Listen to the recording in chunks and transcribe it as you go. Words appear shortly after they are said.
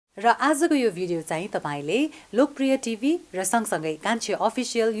र आजको यो भिडियो चाहिँ तपाईले लोकप्रिय टिभी र सँगसँगै कान्छी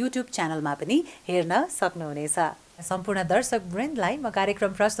अफिसियल युट्युब च्यानलमा पनि हेर्न सक्नुहुनेछ। सम्पूर्ण दर्शक वृन्दलाई म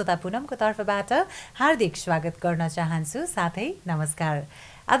कार्यक्रम प्रस्तुता पुनमको तर्फबाट हार्दिक स्वागत गर्न चाहन्छु, साथै नमस्कार।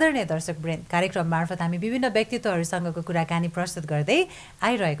 आदरणीय दर्शक वृन्द, कार्यक्रम मार्फत हामी विभिन्न व्यक्तित्वहरूसँगको कुराकानी प्रस्तुत गर्दै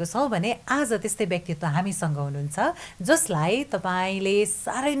आइरहेको छौँ भने आज त्यस्तै व्यक्तित्व हामीसँग हुनुहुन्छ जसलाई तपाईले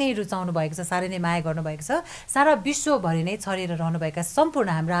साह्रै नै रुचाउनु भएको छ, साह्रै नै माया गर्नुभएको छ। सारा विश्वभरि नै छरिएर रहनुभएका सम्पूर्ण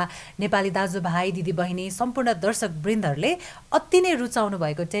हाम्रा नेपाली दाजुभाइ दिदीबहिनी सम्पूर्ण दर्शक वृन्दहरूले अति नै रुचाउनु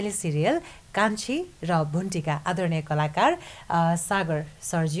भएको टेलिसिरियल कान्छी र भुन्टीका आदरणीय कलाकार सागर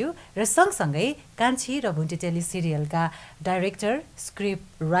सरज्यू र सँगसँगै कान्छी र भुन्टी टेलिसिरियलका डाइरेक्टर,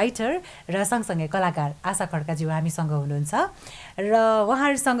 स्क्रिप्ट राइटर र सँगसँगै कलाकार आशा खड्काज्यू हामीसँग हुनुहुन्छ र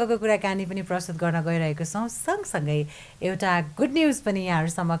उहाँहरूसँगको कुराकानी पनि प्रस्तुत गर्न गइरहेको छौँ। सँगसँगै एउटा गुड न्युज पनि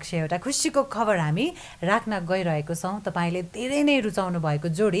यहाँहरू समक्ष, एउटा खुसीको खबर हामी राख्न गइरहेको छौँ। तपाईँले धेरै नै रुचाउनु भएको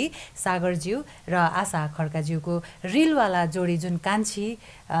जोडी सागरज्यू र आशा खड्काज्यूको रिलवाला जोडी, जुन कान्छी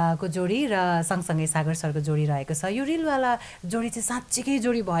को जोडी र सँगसँगै सागर सरको जोडी रहेको छ। यो रिलवाला जोडी चाहिँ साँच्चीकै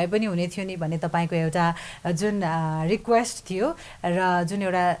जोडी भए पनि हुने थियो नि भन्ने तपाईँको एउटा जुन रिक्वेस्ट थियो र जुन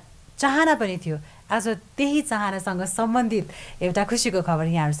एउटा चाहना पनि थियो, आज त्यही चाहनासँग सम्बन्धित एउटा खुसीको खबर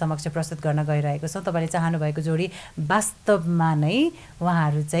यहाँहरू समक्ष प्रस्तुत गर्न गइरहेको छौँ। तपाईँले चाहनुभएको जोडी वास्तवमा नै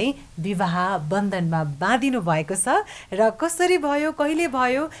उहाँहरू चाहिँ विवाह बन्धनमा बाँधिनु भएको छ र कसरी भयो, कहिले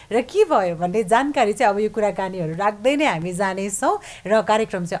भयो र के भयो भन्ने जानकारी चाहिँ अब यो कुराकानीहरू राख्दै नै हामी जानेछौँ र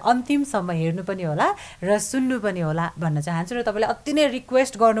कार्यक्रम चाहिँ अन्तिमसम्म हेर्नु पनि होला र सुन्नु पनि होला भन्न चाहन्छु। र तपाईँले अति नै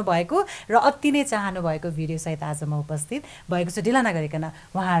रिक्वेस्ट गर्नुभएको र अति नै चाहनुभएको भिडियोसहित आज म उपस्थित भएको छु। ढिला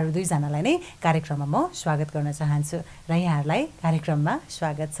नगरिकन उहाँहरू दुईजनालाई नै कार्यक्रम म स्वागत गर्न चाहन्छु र यहाँहरूलाई कार्यक्रममा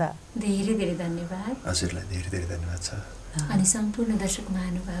स्वागत छ। धेरै धेरै धन्यवाद। हजुरलाई धेरै धेरै धन्यवाद छ। अनि सम्पूर्ण दर्शक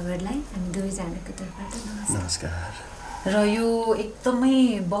महानुभावहरूलाई हामी दुवैजनाको तर्फबाट नमस्कार। र यो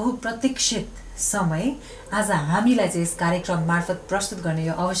एकदमै बहुप्रतीक्षित समय आज हामीलाई चाहिँ यस कार्यक्रम मार्फत प्रस्तुत गर्ने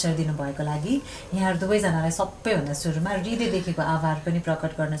यो अवसर दिनुभएको लागि यहाँहरू दुवैजनालाई सबैभन्दा सुरुमा हृदयदेखिको आभार पनि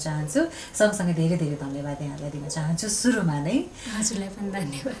प्रकट गर्न चाहन्छु। सँगसँगै धेरै धेरै धन्यवाद यहाँहरूलाई दिन चाहन्छु सुरुमा नै। हजुरलाई पनि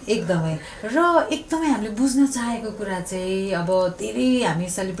धन्यवाद। एकदमै र एकदमै हामीले बुझ्न चाहेको कुरा चाहिँ अब धेरै हामी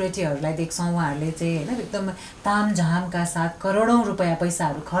सेलिब्रिटीहरूलाई देख्छौँ, उहाँहरूले चाहिँ होइन एकदम तामझामका साथ करोडौँ रुपियाँ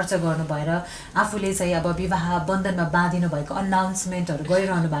पैसाहरू खर्च गर्नु भएर आफूले चाहिँ अब विवाह बन्धनमा बाँधिनु भएको अनाउन्समेन्टहरू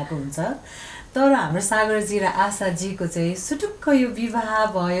गरिरहनु भएको हुन्छ। तर हाम्रो सागरजी र आशाजीको चाहिँ सुटुक्क यो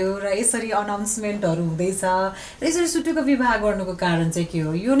विवाह भयो र यसरी अनाउन्समेन्टहरू हुँदैछ र यसरी सुटुक्क विवाह गर्नुको कारण चाहिँ के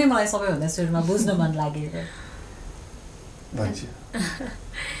हो? यो नै मलाई सबैभन्दा सुरुमा बुझ्न मन लागेको।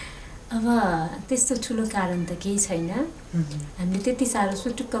 अब त्यस्तो ठुलो कारण त केही छैन। हामीले त्यति साह्रो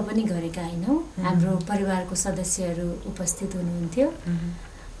सुटुक्क पनि गरेका होइनौँ। हाम्रो परिवारको सदस्यहरू उपस्थित हुनुहुन्थ्यो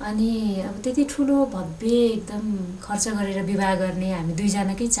अनि अब त्यति ठुलो भव्य एकदम खर्च गरेर विवाह गर्ने हामी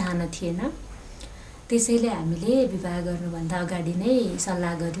दुईजनाकै चाहना थिएन। त्यसैले हामीले विवाह गर्नुभन्दा अगाडि नै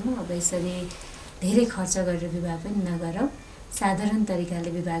सल्लाह गऱ्यौँ, अब यसरी धेरै खर्च गरेर विवाह पनि नगरौँ, साधारण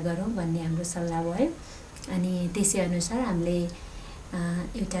तरिकाले विवाह गरौँ भन्ने हाम्रो सल्लाह भयो। अनि त्यसै अनुसार हामीले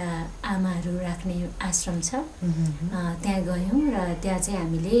एउटा आमाहरू राख्ने आश्रम छ, त्यहाँ गयौँ र त्यहाँ चाहिँ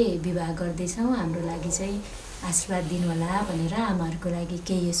हामीले विवाह गर्दैछौँ। हाम्रो लागि चाहिँ आशीर्वाद दिनुहोला भनेर आमाहरूको लागि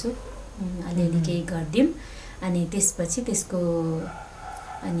केही यसो अलिअलि केही गरिदिउँ। अनि त्यसपछि त्यसको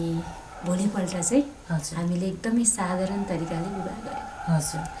अनि भोलिपल्ट चाहिँ हामीले एकदमै साधारण तरिकाले विवाह गऱ्यौँ।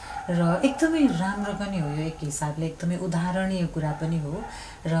 हजुर, र एकदमै राम्रो पनि हो यो, एक हिसाबले एकदमै उदाहरणीय कुरा पनि हो।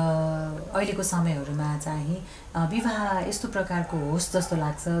 र अहिलेको समयहरूमा चाहिँ विवाह यस्तो प्रकारको होस् जस्तो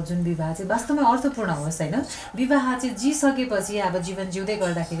लाग्छ जुन विवाह चाहिँ वास्तवमै अर्थपूर्ण होस् होइन। विवाह चाहिँ जिसकेपछि अब जीवन जिउँदै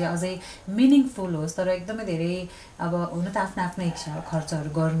गर्दाखेरि अझै मिनिङफुल होस्। तर एकदमै धेरै अब हुन त आफ्नो आफ्नो इच्छा हो खर्चहरू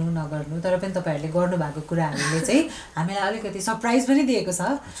गर्नु नगर्नु, तर पनि तपाईँहरूले गर्नुभएको कुराहरूले चाहिँ हामीलाई अलिकति सरप्राइज पनि दिएको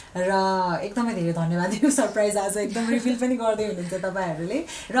छ र एकदमै धेरै धन्यवाद। यो सरप्राइज आज एकदम रिफिल पनि गर्दै हुनुहुन्छ तपाईँहरूले।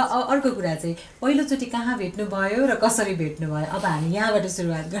 र अर्को कुरा चाहिँ पहिलोचोटि कहाँ भेट्नुभयो र कसरी भेट्नुभयो? अब हामी यहाँबाट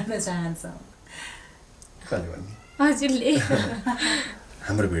सुरुवात गर्न चाहन्छौँ। हजुरले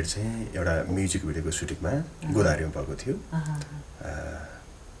हाम्रो भेट चाहिँ एउटा म्युजिक भिडियोको सुटिङमा गोदावरीमा भएको थियो।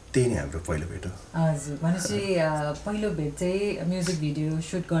 त्यही नै हाम्रो पहिलो भेट हो। हजुर, भनेपछि पहिलो भेट चाहिँ म्युजिक भिडियो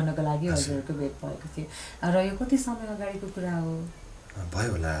सुट गर्नको लागि हजुरहरूको भेट भएको थियो। र यो कति समय अगाडिको कुरा हो?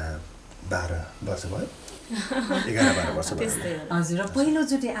 भयो होला 12 वर्ष भयो, 11-12 वर्ष भयो। हजुर, र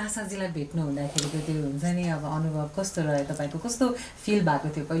पहिलोचोटि आशाजीलाई भेट्नु हुँदाखेरिको त्यो हुन्छ नि अब अनुभव कस्तो रह्यो तपाईँको? कस्तो फिल भएको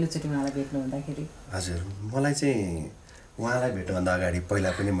थियो पहिलोचोटि उहाँलाई भेट्नु हुँदाखेरि? हजुर, मलाई चाहिँ उहाँलाई भेट्नुभन्दा अगाडि पहिला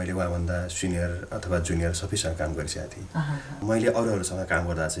पनि मैले उहाँभन्दा सिनियर अथवा जुनियर सबैसँग काम गरिसकेको थिएँ। मैले अरूहरूसँग काम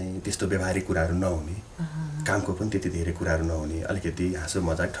गर्दा चाहिँ त्यस्तो व्यवहारिक कुराहरू नहुने कामको पनि त्यति धेरै कुराहरू नहुने अलिकति हाँसो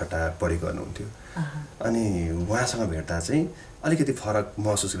मजाक ठट्टा बढी गर्नुहुन्थ्यो अनि उहाँसँग भेट्दा चाहिँ अलिकति फरक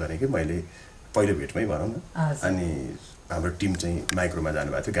महसुस गरेँ कि मैले पहिलो भेटमै भनौँ न अनि हाम्रो टिम चाहिँ माइक्रोमा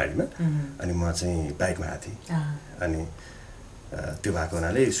जानुभएको थियो गाडीमा अनि म चाहिँ बाइकमा आएको थिएँ अनि त्यो भएको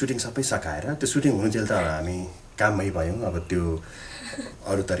हुनाले सुटिङ सबै सकाएर त्यो सुटिङ हुनुन्जेल त हामी काममै भयौँ अब त्यो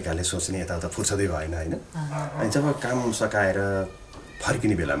अरू तरिकाले सोच्ने यताउता फुर्सदै भएन होइन अनि जब काम सकाएर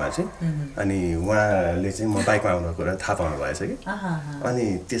फर्किने बेलामा चाहिँ अनि उहाँले चाहिँ म बाइकमा आउनुको कुरा थाहा पाउनु भएछ कि अनि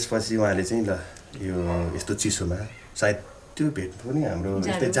त्यसपछि उहाँले चाहिँ ल यो यस्तो चिसोमा सायद त्यो भेट पनि हाम्रो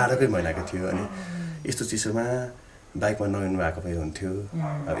यस्तै जाडोकै महिनाको थियो अनि यस्तो चिसोमा बाइकमा नहिँड्नु भएको भए हुन्थ्यो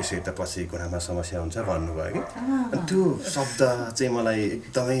अब यसरी त पछि घुँडामा समस्या हुन्छ भन्नुभयो कि अनि त्यो शब्द चाहिँ मलाई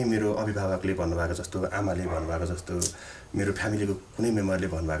एकदमै मेरो अभिभावकले भन्नुभएको जस्तो आमाले भन्नुभएको जस्तो मेरो फ्यामिलीको कुनै मेम्बरले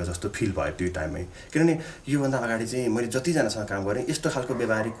भन्नुभएको जस्तो फिल भयो त्यो टाइममै किनभने योभन्दा अगाडि चाहिँ मैले जतिजनासँग काम गरेँ यस्तो खालको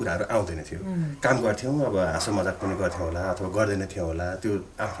व्यवहारिक कुराहरू आउँदैन थियो काम गर्थ्यौँ अब हाँसो मजाक पनि गर्थ्यौँ होला अथवा गर्दैन थियौँ होला त्यो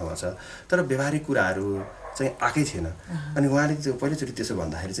आफूमा छ तर व्यवहारिक कुराहरू चाहिँ आएकै थिएन अनि उहाँले त्यो पहिलोचोटि त्यसो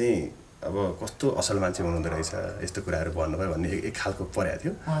भन्दाखेरि चाहिँ अब कस्तो असल मान्छे हुनुहुँदो रहेछ यस्तो कुराहरू भन्नुभयो भन्ने एक खालको परेको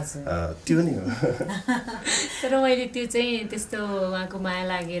थियो त्यो नि हो तर मैले त्यो चाहिँ त्यस्तो उहाँको माया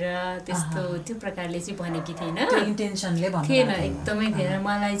लागेर त्यस्तो त्यो प्रकारले चाहिँ भनेकी थिएन थिएन एकदमै थिएन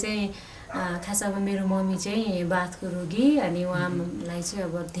मलाई चाहिँ खास अब मेरो मम्मी चाहिँ बाथको रोगी अनि उहाँलाई चाहिँ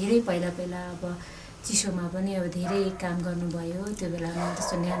अब धेरै पहिला अब चिसोमा पनि अब धेरै काम गर्नुभयो त्यो बेलामा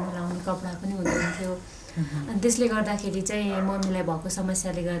त्यस्तो न्यानो लाउने कपडा पनि हुँदैन थियो अनि त्यसले गर्दाखेरि चाहिँ मम्मीलाई भएको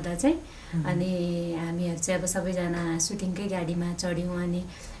समस्याले गर्दा चाहिँ अनि हामीहरू चाहिँ अब सबैजना सुटिङकै गाडीमा चढ्यौँ अनि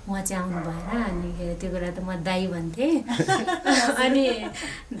उहाँ चाहिँ आउनु भएर अनि त्यो बेला त म दाई भन्थेँ अनि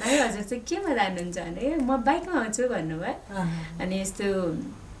दाई हजुर चाहिँ केमा जानुहुन्छ भने म बाइकमा आउँछु भन्नुभयो अनि यस्तो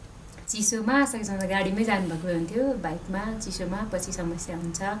चिसोमा सकेसम्म गाडीमै जानुभएको हुन्थ्यो बाइकमा चिसोमा पछि समस्या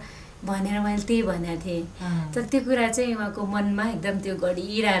हुन्छ भनेर मैले त्यही भनेको थिएँ तर त्यो कुरा चाहिँ उहाँको मनमा एकदम त्यो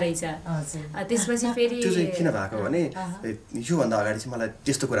गरिरहेको रहेछ त्यसपछि फेरि त्यो चाहिँ किन भएको भने योभन्दा अगाडि चाहिँ मलाई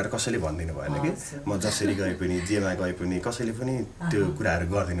त्यस्तो कुराहरू कसैले भनिदिनु भएन कि म जसरी गए पनि जेमा गए पनि कसैले पनि त्यो कुराहरू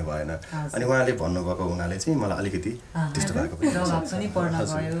गरिदिनु भएन अनि उहाँले भन्नुभएको हुनाले चाहिँ मलाई अलिकति त्यस्तो भएको पनि पर्न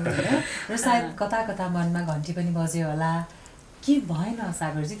गयो र सायद कता कता मनमा घन्टी पनि बज्यो होला के भएन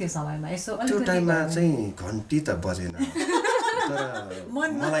सागरजी त्यो समयमा यसो त्यो टाइममा चाहिँ घन्टी त बजेन तर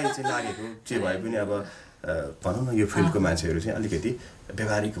मलाई चाहिँ लागेको जे भए पनि अब भनौँ न यो फिल्डको मान्छेहरू चाहिँ अलिकति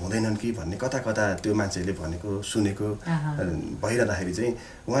व्यवहारिक हुँदैनन् कि भन्ने कता कता त्यो मान्छेले भनेको सुनेको भइरहँदाखेरि चाहिँ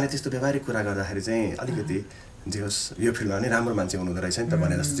उहाँले त्यस्तो व्यवहारिक कुरा गर्दाखेरि चाहिँ अलिकति जे होस् यो फिल्डमा नै राम्रो मान्छे हुनुहुँदो रहेछ नि त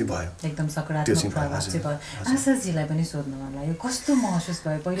भने जस्तो चाहिँ भयो एकदम सकारात्मक प्रभाव चाहिँ भयो आशाजीलाई पनि सोध्नु मन लाग्यो कस्तो महसुस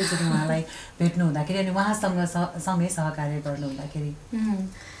भयो पहिलोचोटि उहाँलाई भेट्नु हुँदाखेरि अनि उहाँसँग सँगै सहकार्य गर्नु हुँदाखेरि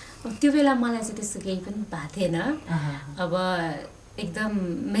त्यो बेला मलाई चाहिँ त्यस्तो केही पनि भएको थिएन अब एकदम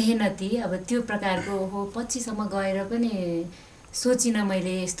मेहनती अब त्यो प्रकारको हो पछिसम्म गएर पनि सोचिनँ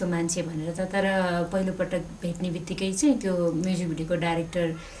मैले यस्तो मान्छे भनेर त तर पहिलोपटक भेट्ने बित्तिकै चाहिँ त्यो म्युजिक भिडियोको डाइरेक्टर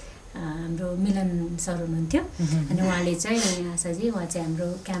हाम्रो मिलन सर हुनुहुन्थ्यो अनि उहाँले चाहिँ आशाजी उहाँ चाहिँ हाम्रो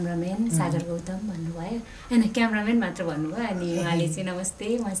क्यामराम्यान सागर गौतम भन्नुभयो होइन क्यामराम्यान मात्र भन्नुभयो अनि उहाँले चाहिँ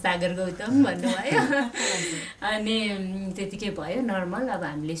नमस्ते म सागर गौतम भन्नुभयो अनि त्यतिकै भयो नर्मल अब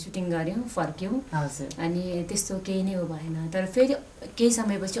हामीले सुटिङ गऱ्यौँ फर्क्यौँ अनि त्यस्तो केही नै हो भएन तर फेरि केही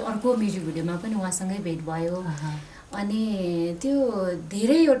समयपछि अर्को म्युजिक भिडियोमा पनि उहाँसँगै भेट भयो अनि त्यो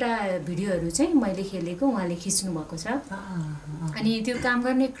धेरैवटा भिडियोहरू चाहिँ मैले खेलेको उहाँले खिच्नु भएको छ अनि त्यो काम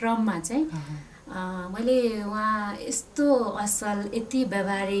गर्ने क्रममा चाहिँ मैले उहाँ यस्तो असल यति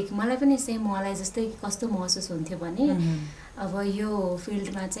व्यावहारिक मलाई पनि सेम उहाँलाई जस्तै कस्तो महसुस हुन्थ्यो भने अब यो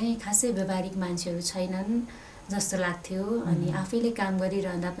फिल्डमा चाहिँ खासै व्यावहारिक मान्छेहरू छैनन् जस्तो लाग्थ्यो अनि आफैले काम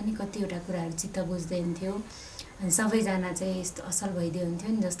गरिरहँदा पनि कतिवटा कुराहरू चित्त बुझ्दैन थियो अनि सबैजना चाहिँ यस्तो असल भइदियो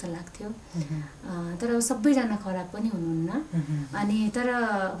हुन्थ्यो नि जस्तो लाग्थ्यो तर अब सबैजना खराब पनि हुनुहुन्न अनि तर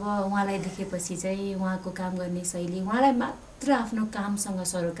अब उहाँलाई देखेपछि चाहिँ उहाँको काम गर्ने शैली उहाँलाई मात्र आफ्नो कामसँग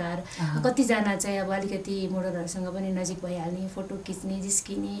सरोकार कतिजना चाहिँ अब अलिकति मोडलहरूसँग पनि नजिक भइहाल्ने फोटो खिच्ने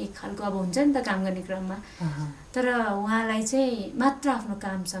जिस्किने एक खालको अब हुन्छ नि त काम गर्ने क्रममा तर उहाँलाई चाहिँ मात्र आफ्नो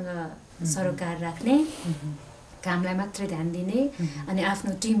कामसँग सरोकार राख्ने कामलाई मात्रै ध्यान दिने अनि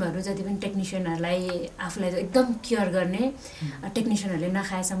आफ्नो टिमहरू जति पनि टेक्निसियनहरूलाई आफूलाई एकदम केयर गर्ने टेक्निसियनहरूले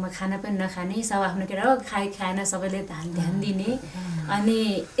नखाएसम्म खाना पनि नखाने सब आफ्नो के हो खाएन सबैले ध्यान दिने अनि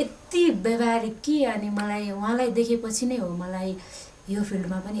यति व्यावहारिक कि अनि मलाई उहाँलाई देखेपछि नै हो मलाई यो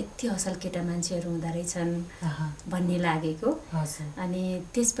फिल्डमा पनि यति असल केटा मान्छेहरू हुँदो रहेछन् भन्ने लागेको अनि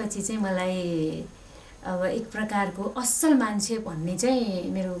त्यसपछि चाहिँ मलाई अब एक प्रकारको असल मान्छे भन्ने चाहिँ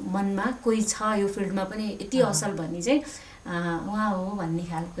मेरो मनमा कोही छ यो फिल्डमा पनि यति असल भन्ने चाहिँ उहाँ हो भन्ने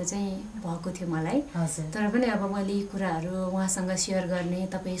खालको चाहिँ भएको थियो मलाई। तर पनि अब मैले यी कुराहरू उहाँसँग सेयर गर्ने,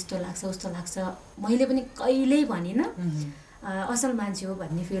 तपाईँ यस्तो लाग्छ उस्तो लाग्छ मैले पनि कहिल्यै भनिनँ। असल मान्छे हो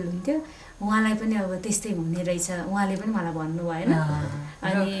भन्ने फिल हुन्थ्यो। उहाँलाई पनि अब त्यस्तै हुने रहेछ, उहाँले पनि मलाई भन्नु भएन।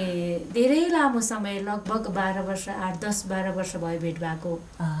 अनि धेरै लामो समय लगभग 12 वर्ष 8-10-12 वर्ष भयो भेट भएको।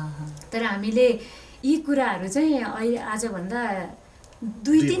 तर हामीले यी कुराहरू चाहिँ अहिले आजभन्दा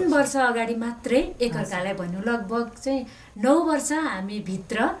 2-3 वर्ष अगाडि मात्रै एकअर्कालाई भन्यौँ। लगभग चाहिँ 9 वर्ष हामी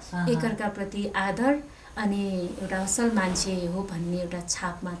भित्र एकअर्काप्रति आदर अनि एउटा असल मान्छे हो भन्ने एउटा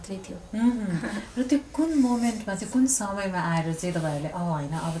छाप मात्रै थियो। र त्यो कुन मोमेन्टमा चाहिँ कुन समयमा आएर चाहिँ तपाईँहरूले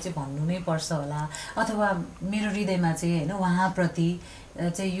होइन अब चाहिँ भन्नु नै पर्छ होला, अथवा मेरो हृदयमा चाहिँ होइन उहाँप्रति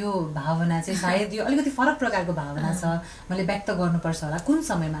चाहिँ यो भावना चाहिँ सायद यो अलिकति फरक प्रकारको भावना छ, मैले व्यक्त गर्नुपर्छ होला, कुन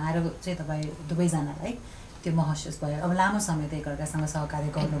समयमा आएर चाहिँ तपाईँ दुवैजनालाई त्यो महसुस भयो? अब लामो समय त एकअर्कासँग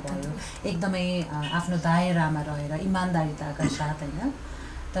सहकार्य गर्नुभयो, एकदमै आफ्नो दायरामा रहेर इमान्दारिताका साथ होइन,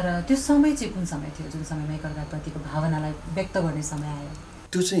 तर त्यो समय चाहिँ कुन समय थियो जुन समयमा एकअर्काप्रतिको भावनालाई व्यक्त गर्ने समय आयो?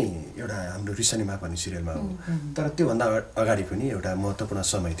 त्यो चाहिँ एउटा हाम्रो रिसनीमा भन्ने सिरियलमा हो। तर त्योभन्दा अगाडि पनि एउटा महत्त्वपूर्ण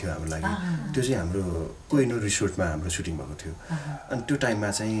समय थियो हाम्रो लागि। त्यो चाहिँ हाम्रो कोहिनूर रिसोर्टमा हाम्रो सुटिङ भएको थियो। अनि त्यो टाइममा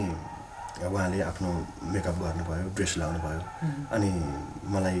चाहिँ उहाँले आफ्नो मेकअप गर्नुभयो, ड्रेस लाउनु भयो, अनि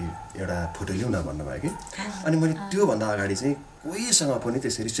मलाई एउटा फोटो लिउँ न भन्नुभयो कि। अनि मैले त्योभन्दा अगाडि चाहिँ कोहीसँग पनि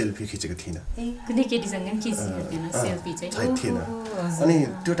त्यसरी सेल्फी खिचेको थिइनँ, कुनै केटीसँग पनि खिचेको थिएन सेल्फी चाहिँ थिएन। अनि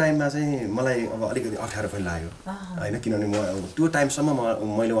त्यो टाइममा चाहिँ मलाई अब अलिकति अप्ठ्यारो पनि लाग्यो होइन, किनभने म त्यो टाइमसम्म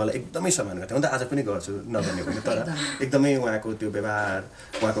मैले उहाँलाई एकदमै सम्मान गर्थेँ। हुन त आज पनि गर्छु, नगर्ने पनि, तर एकदमै उहाँको त्यो व्यवहार,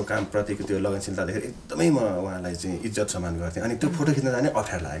 उहाँको कामप्रतिको त्यो लगनशीलता देखेर एकदमै म उहाँलाई चाहिँ इज्जत सम्मान गर्थेँ। अनि त्यो फोटो खिच्न जाने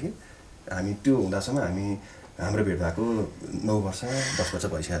अप्ठ्यारो लाग्यो कि। हामी त्यो हुँदासम्म हाम्रो भेट भएको 9 वर्ष 10 वर्ष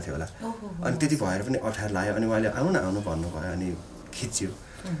भइसकेको थियो होला। अनि त्यति भएर पनि अप्ठ्यारो लाग्यो। अनि उहाँले आउनु न आउनु भन्नुभयो, अनि खिच्यो।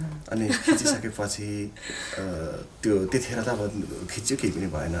 अनि खिचिसकेपछि त्यतिखेर त अब खिच्यो, केही पनि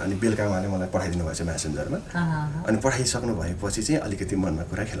भएन। अनि बेलुका उहाँले मलाई पठाइदिनु भएछ म्यासेन्जरमा। अनि पठाइसक्नु भएपछि चाहिँ अलिकति मनमा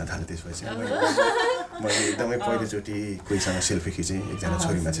कुरा खेल्न थाल्यो। त्यसपछि मैले एकदमै पहिलोचोटि कोहीसँग सेल्फी खिचेँ, एकजना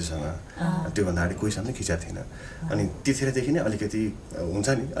छोरी मान्छेसँग। त्योभन्दा अगाडि कोहीसँग पनि खिचेको थिएन। अनि त्यतिखेरदेखि नै अलिकति हुन्छ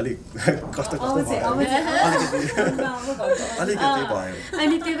नि, अलिक कस्तो अलिकति भयो।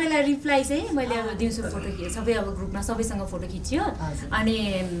 अनि त्यो बेला रिप्लाई चाहिँ मैले अब दिउँसो फोटो खिचेँ, सबै अब ग्रुपमा सबैसँग फोटो खिच्यो। अनि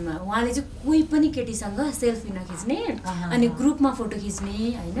उहाँले चाहिँ कोही पनि केटीसँग सेल्फी नखिच्ने, अनि ग्रुपमा फोटो खिच्ने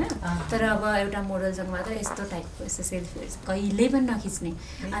होइन। तर अब एउटा मोडलसँग मात्र यस्तो टाइपको यस्तो सेल्फीहरू कहिल्यै पनि नखिच्ने।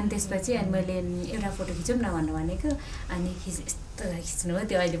 अनि त्यसपछि अनि मैले एउटा फोटो खिचौँ न भन्नु भनेको, अनि यस्तो खिच्नु हो,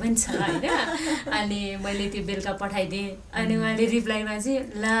 त्यो अहिले पनि छ होइन। अनि मैले त्यो बेलुका पठाइदिएँ। अनि उहाँले रिप्लाईमा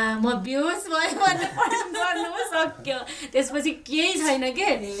चाहिँ ला म बेहोस भयो भन्ने गर्नु सक्यो। त्यसपछि केही छैन के,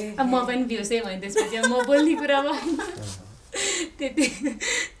 अब म पनि बेहोसै भएँ। त्यसपछि अब म बोल्ने कुरा भएन,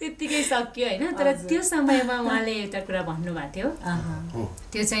 त्यत्तिकै सक्यो होइन। तर त्यो समयमा उहाँले एउटा कुरा भन्नुभएको थियो,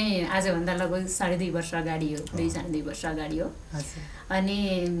 त्यो चाहिँ आजभन्दा लगभग 2.5 वर्ष अगाडि हो, 2-2.5 वर्ष अगाडि हो। अनि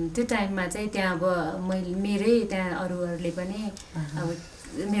त्यो टाइममा चाहिँ त्यहाँ अब मेरै त्यहाँ अरूहरूले पनि अब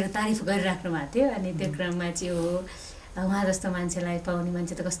मेरो तारिफ गरिराख्नु भएको थियो। अनि त्यो क्रममा चाहिँ हो उहाँ जस्तो मान्छेलाई पाउने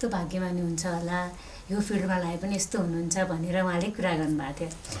मान्छे त कस्तो भाग्यमानी हुन्छ होला, यो फिल्डमा लाए पनि यस्तो हुनुहुन्छ भनेर उहाँले कुरा गर्नुभएको थियो।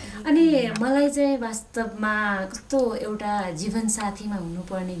 अनि मलाई चाहिँ वास्तवमा कस्तो एउटा जीवनसाथीमा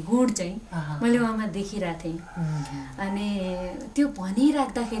हुनुपर्ने गुण चाहिँ मैले उहाँमा देखिरहेको थिएँ। अनि त्यो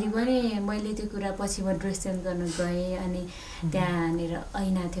भनिराख्दाखेरि पनि मैले त्यो कुरा पछि म ड्रेस चेन्ज गर्न गएँ। अनि त्यहाँनिर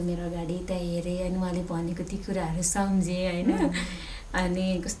ऐना थियो मेरो अगाडि, त्यहाँ हेरेँ। अनि उहाँले भनेको ती कुराहरू सम्झेँ होइन।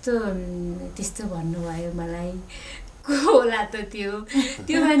 अनि कस्तो त्यस्तो भन्नुभयो मलाई, को होला त त्यो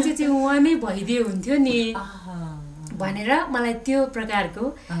मान्छे चाहिँ उहाँ नै भइदियो हुन्थ्यो नि भनेर मलाई त्यो प्रकारको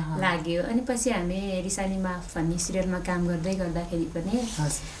लाग्यो। अनि पछि हामी रिसानी माफ भन्ने सिरियलमा काम गर्दाखेरि पनि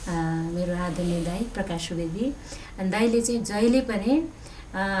मेरो आदरणीय दाइ प्रकाश सुवेदी अनि दाइले चाहिँ जहिले पनि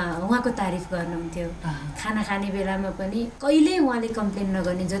उहाँको तारिफ गर्नुहुन्थ्यो। खाना खाने बेलामा पनि कहिल्यै उहाँले कम्प्लेन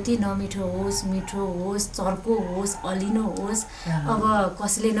नगर्ने, जति नमिठो होस्, मिठो होस्, चर्को होस्, अलिनो होस्, अब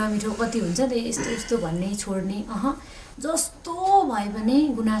कसैले नमिठो कति हुन्छ त यस्तो यस्तो भन्ने छोड्ने, जस्तो भए पनि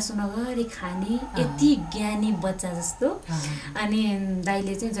गुनासो नगरी खाने यति ज्ञानी बच्चा जस्तो। अनि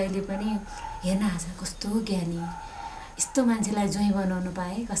दाइले चाहिँ जहिले पनि हेर्न आशा कस्तो ज्ञानी, यस्तो मान्छेलाई जोइ बनाउनु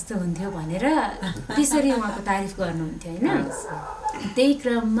पाए कस्तो हुन्थ्यो भनेर त्यसरी उहाँको तारिफ गर्नुहुन्थ्यो होइन। त्यही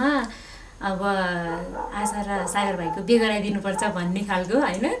क्रममा अब आशा र सागर भाइको बिहे गराइदिनुपर्छ भन्ने खालको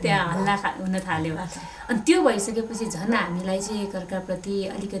होइन त्यहाँ हल्ला हुन थाल्यो। अनि त्यो भइसकेपछि झन् हामीलाई चाहिँ एकअर्काप्रति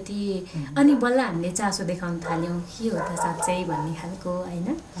अलिकति अनि बल्ल हामीले चासो देखाउन थाल्यौँ, के हो त साँच्चै भन्ने खालको होइन।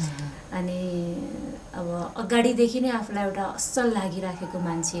 अनि अब अगाडिदेखि नै आफूलाई एउटा असल लागिराखेको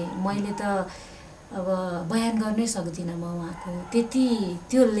मान्छे, मैले त अब बयान गर्नै सक्दिनँ म उहाँको, त्यति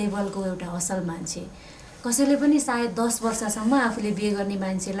त्यो लेभलको एउटा असल मान्छे। कसैले पनि सायद 10 वर्षसम्म आफूले बिहे गर्ने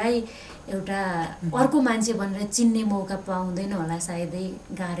मान्छेलाई एउटा अर्को मान्छे भनेर चिन्ने मौका पाउँदैन होला, सायदै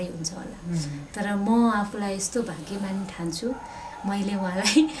गाह्रै हुन्छ होला। तर म आफूलाई यस्तो भाग्यमानी ठान्छु, मैले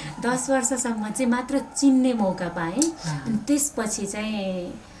उहाँलाई 10 वर्षसम्म चाहिँ मात्र चिन्ने मौका पाएँ। अनि त्यसपछि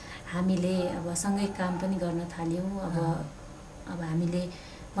चाहिँ हामीले अब सँगै काम पनि गर्न थाल्यौँ। अब हामीले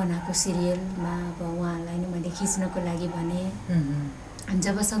बनाएको सिरियलमा अब उहाँलाई नै मैले खिच्नको लागि भने। अनि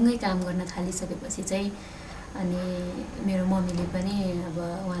जब सँगै काम गर्न थालिसकेपछि चाहिँ अनि मेरो मम्मीले पनि अब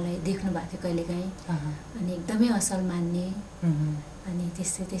उहाँलाई देख्नु भएको थियो कहिलेकाहीँ, अनि एकदमै असल मान्ने। अनि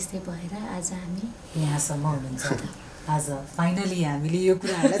त्यस्तै भएर आज हामी यहाँसम्म हुनुहुन्छ। आज फाइनली हामीले यो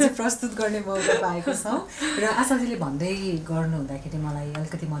कुराहरूलाई चाहिँ प्रस्तुत गर्ने मौका पाएको छौँ। र आशाजीले भन्दै गर्नु हुँदाखेरि मलाई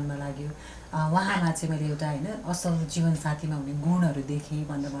अलिकति मनमा लाग्यो, उहाँमा चाहिँ मैले एउटा होइन असल जीवनसाथीमा हुने गुणहरू देखेँ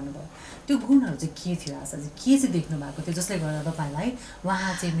भनेर भन्नुभयो। त्यो गुणहरू चाहिँ के थियो आशाजी? के चाहिँ देख्नु भएको थियो जसले गर्दा तपाईँलाई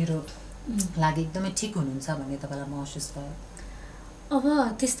उहाँ चाहिँ मेरो लागि एकदमै ठिक हुनुहुन्छ भन्ने तपाईँलाई महसुस भयो? अब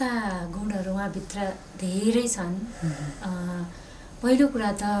त्यस्ता गुणहरू उहाँभित्र धेरै छन्। पहिलो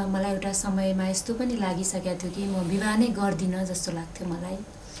कुरा त मलाई एउटा समयमा यस्तो पनि लागिसकेको थियो कि म विवाह नै गर्दिनँ जस्तो लाग्थ्यो मलाई।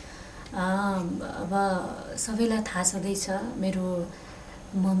 अब सबैलाई थाहा छँदैछ मेरो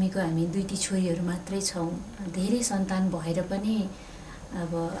मम्मीको हामी दुईटी छोरीहरू मात्रै छौँ। धेरै सन्तान भएर पनि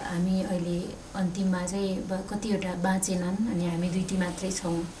अब हामी अहिले अन्तिममा चाहिँ कतिवटा बाँचेनन् अनि हामी दुईटी मात्रै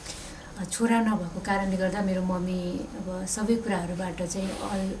छौँ। छोरा नभएको कारणले गर्दा मेरो मम्मी अब सबै कुराहरूबाट चाहिँ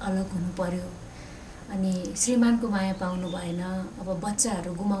अलग हुनु पर्यो। अनि श्रीमानको माया पाउनु भएन। अब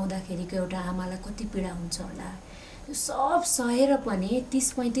बच्चाहरू गुमाउँदाखेरिको एउटा आमालाई कति पीडा हुन्छ होला। यो सब सहेर पनि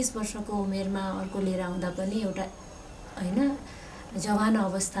 30-35 वर्षको उमेरमा अर्को लिएर आउँदा पनि एउटा होइन जवान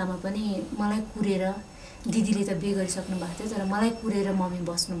अवस्थामा पनि मलाई कुरेर, दिदीले त बिहे गरिसक्नु भएको थियो तर मलाई कुरेर मम्मी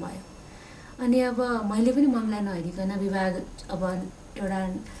बस्नुभयो। अनि अब मैले पनि मम्मीलाई नहेरिकन विवाह अब एउटा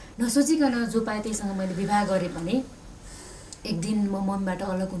नसोचिकन जो पाएँ त्यहीसँग मैले विवाह गरेँ भने एक दिन म मम्मीबाट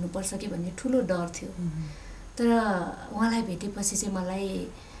अलग हुनुपर्छ कि भन्ने ठुलो डर थियो। तर उहाँलाई भेटेपछि चाहिँ मलाई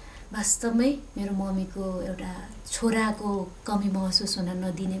वास्तवमै मेरो मम्मीको एउटा छोराको कमी महसुस हुन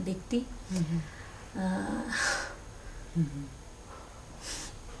नदिने व्यक्ति।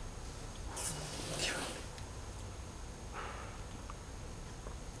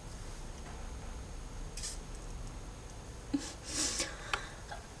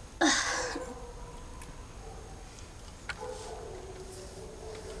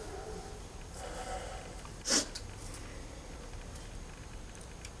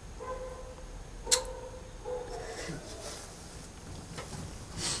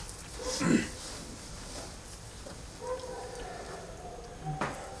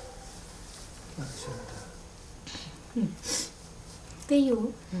 त्यही हो।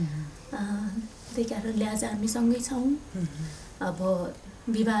 त्यही कारणले आज हामी सँगै छौँ। अब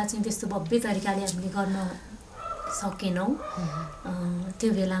विवाह चाहिँ त्यस्तो भव्य तरिकाले हामीले गर्न सकेनौँ।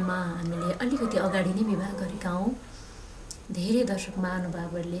 त्यो बेलामा हामीले अलिकति अगाडि नै विवाह गरेका हौँ। धेरै दर्शक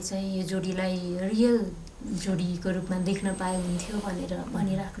महानुभावहरूले चाहिँ यो जोडीलाई रियल जोडीको रूपमा देख्न पाए हुन्थ्यो भनेर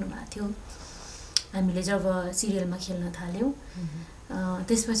भनिराख्नु भएको थियो। हामीले जब सिरियलमा खेल्न थाल्यौँ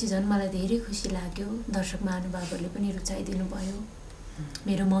त्यसपछि झन् मलाई धेरै खुसी लाग्यो। दर्शक महानुभावहरूले पनि रुचाइदिनु भयो।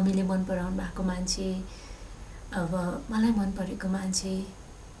 मेरो मम्मीले मन पराउनु भएको मान्छे, अब मलाई मन परेको मान्छे,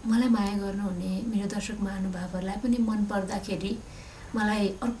 मलाई माया गर्नुहुने मेरो दर्शक महानुभावहरूलाई पनि मन पर्दाखेरि मलाई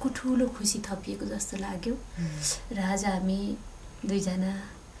अर्को ठुलो खुसी थपिएको जस्तो लाग्यो। र आज हामी दुईजना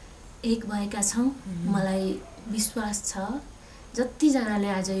एक भएका छौँ। मलाई विश्वास छ जतिजनाले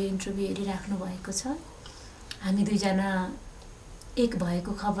आज यो इन्टरभ्यू हेरिराख्नु भएको छ हामी दुईजना एक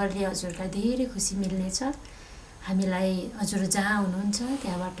भएको खबरले हजुरलाई धेरै खुसी मिल्नेछ। हामीलाई हजुर जहाँ हुनुहुन्छ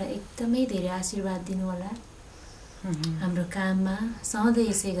त्यहाँबाट एकदमै धेरै आशीर्वाद दिनुहोला। हाम्रो काममा सधैँ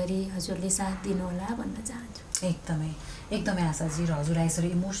यसै गरी हजुरले साथ दिनुहोला भन्न चाहन्छु। एकदमै आशाजी, र हजुरलाई यसरी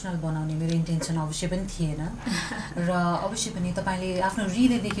इमोसनल बनाउने मेरो इन्टेन्सन अवश्य पनि थिएन। र अवश्य पनि तपाईँले आफ्नो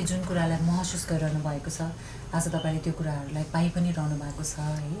हृदयदेखि जुन कुरालाई महसुस गरिरहनु भएको छ आज तपाईँले त्यो कुराहरूलाई पाइ पनि रहनु भएको छ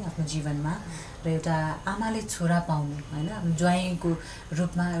है आफ्नो जीवनमा। र एउटा आमाले छोरा पाउनु होइन, ज्वाइँको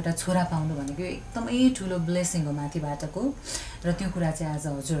रूपमा एउटा छोरा पाउनु भनेको एकदमै ठुलो ब्लेसिङ हो माथिबाटको। र त्यो कुरा चाहिँ आज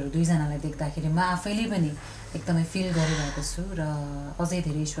हजुरहरू दुईजनालाई देख्दाखेरि म आफैले पनि एकदमै फिल गरिरहेको छु। र अझै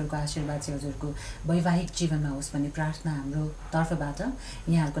धेरै ईश्वरको आशीर्वाद चाहिँ हजुरको वैवाहिक जीवनमा होस् भन्ने प्रार्थना हाम्रो तर्फबाट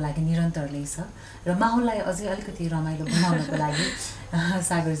यहाँहरूको लागि निरन्तर नै छ। र माहौललाई अझै अलिकति रमाइलो बनाउनको लागि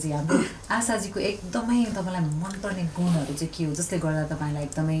सागरजी, हाम्रो आशाजीको एकदमै तपाईँलाई मनपर्ने गुणहरू चाहिँ के हो जसले गर्दा तपाईँलाई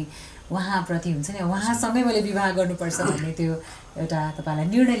एकदमै उहाँप्रति हुन्छ नि उहाँसँगै मैले विवाह गर्नुपर्छ भन्ने त्यो एउटा तपाईँलाई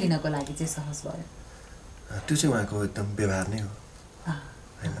निर्णय लिनको लागि चाहिँ सहज भयो? त्यो चाहिँ उहाँको एकदम व्यवहार नै हो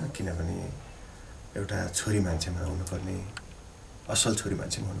होइन। किनभने एउटा छोरी मान्छेमा हुनुपर्ने असल छोरी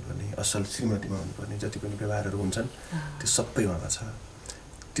मान्छेमा हुनुपर्ने, असल श्रीमतीमा हुनुपर्ने जति पनि व्यवहारहरू हुन्छन् त्यो सबै उहाँमा छ।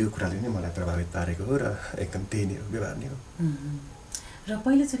 त्यो कुराले नै मलाई प्रभावित पारेको हो र एकदम त्यही नै हो, व्यवहार नै हो। र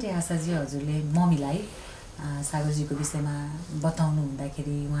पहिलोचोटि आशाजी हजुरले मम्मीलाई सागरजीको विषयमा बताउनु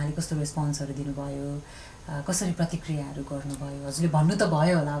हुँदाखेरि उहाँले कस्तो रेस्पोन्सहरू दिनुभयो, कसरी प्रतिक्रियाहरू गर्नुभयो? हजुरले भन्नु त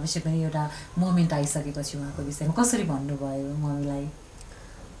भयो होला अवश्य पनि, एउटा मोमेन्ट आइसकेपछि उहाँको विषयमा कसरी भन्नुभयो मम्मीलाई?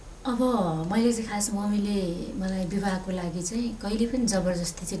 अब मैले चाहिँ खास मम्मीले मलाई विवाहको लागि चाहिँ कहिले पनि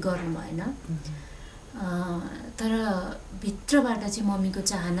जबरजस्ती चाहिँ गर्नु भएन, तर भित्रबाट चाहिँ मम्मीको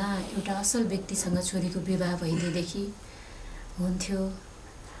चाहना एउटा असल व्यक्तिसँग छोरीको विवाह भइदिएदेखि हुन्थ्यो।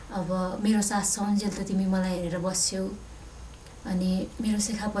 अब मेरो सास सन्जेल त तिमी मलाई हेरेर बस्यौ अनि मेरो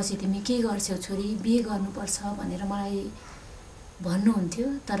सिकापछि तिमी के गर्छौ छोरी, बिहे गर्नुपर्छ भनेर मलाई भन्नुहुन्थ्यो।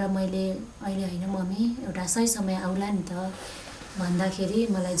 तर मैले अहिले होइन मम्मी, एउटा सही समय आउला नि त भन्दाखेरि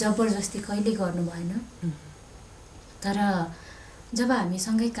मलाई जबरजस्ती कहिले गर्नु भएन। तर जब हामी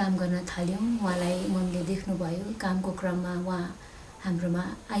सँगै काम गर्न थाल्यौँ, उहाँलाई मम्मीले देख्नुभयो, कामको क्रममा उहाँ हाम्रोमा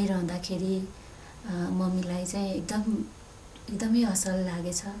आइरहँदाखेरि मम्मीलाई चाहिँ एकदमै असल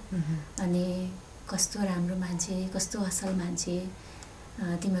लागेछ। अनि कस्तो राम्रो मान्छे, कस्तो असल मान्छे,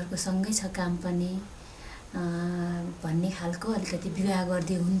 तिमीहरूको सँगै छ काम पनि भन्ने खालको अलिकति विवाह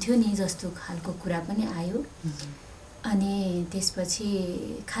गर्दै हुन्थ्यो नि जस्तो खालको कुरा पनि आयो। अनि त्यसपछि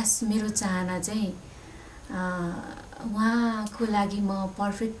खास मेरो चाहना चाहिँ उहाँको लागि म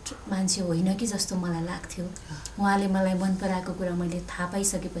पर्फेक्ट मान्छे होइन कि जस्तो मलाई लाग्थ्यो। उहाँले मलाई मन पराएको कुरा मैले थाहा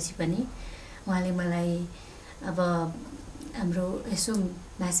पाइसकेपछि पनि उहाँले मलाई अब हाम्रो यसो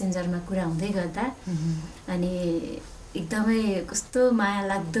म्यासेन्जरमा कुरा हुँदै गर्दा अनि एकदमै कस्तो माया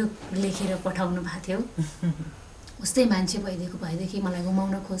लाग्दो लेखेर पठाउनु भएको थियो। उस्तै मान्छे भइदिएको भएदेखि मलाई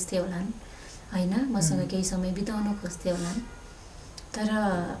घुमाउन खोज्थे होलान् होइन, मसँग केही समय बिताउन खोज्थे होलान्। तर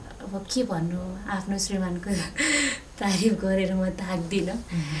अब के भन्नु, आफ्नो श्रीमानको तारिफ गरेर म थाक्दिनँ।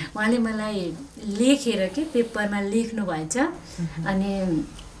 उहाँले मलाई लेखेर के पेपरमा लेख्नु भएछ अनि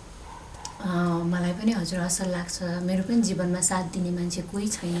मलाई पनि हजुर असल लाग्छ, मेरो पनि जीवनमा साथ दिने मान्छे कोही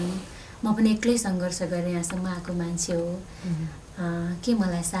छैन, म पनि एक्लै सङ्घर्ष गरेर यहाँसम्म आएको मान्छे हो, के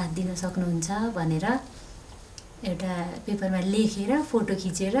मलाई साथ दिन सक्नुहुन्छ भनेर एउटा पेपरमा लेखेर फोटो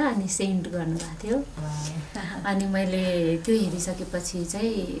खिचेर अनि सेन्ड गर्नुभएको थियो। अनि मैले त्यो हेरिसकेपछि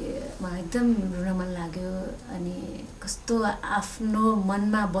चाहिँ मलाई एकदम रुन मन लाग्यो। अनि कस्तो आफ्नो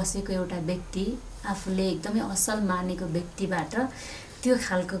मनमा बसेको एउटा व्यक्ति, आफूले एकदमै असल मानेको व्यक्तिबाट त्यो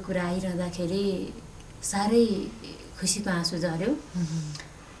खालको कुरा आइरहँदाखेरि साह्रै खुसीको आँसु झऱ्यो।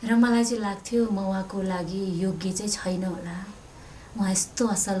 र मलाई चाहिँ लाग्थ्यो म उहाँको लागि योग्य चाहिँ छैन होला, उहाँ यस्तो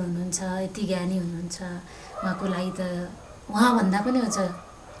असल हुनुहुन्छ, यति ज्ञानी हुनुहुन्छ, उहाँको लागि त उहाँभन्दा पनि अझ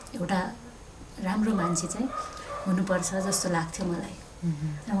एउटा राम्रो मान्छे चाहिँ हुनुपर्छ जस्तो लाग्थ्यो मलाई।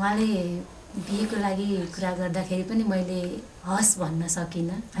 र उहाँले बिहेको लागि कुरा गर्दाखेरि पनि मैले हस् भन्न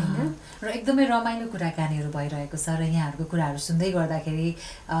सकिनँ होइन। र एकदमै रमाइलो कुराकानीहरू भइरहेको छ र यहाँहरूको कुराहरू सुन्दै गर्दाखेरि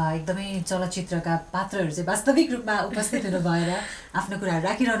एकदमै चलचित्रका पात्रहरू चाहिँ वास्तविक रूपमा उपस्थित हुनु भएर आफ्नो कुराहरू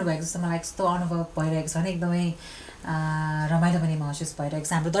राखिरहनु भएको जस्तो मलाई यस्तो अनुभव भइरहेको छ भने एकदमै रमाइलो पनि महसुस भइरहेको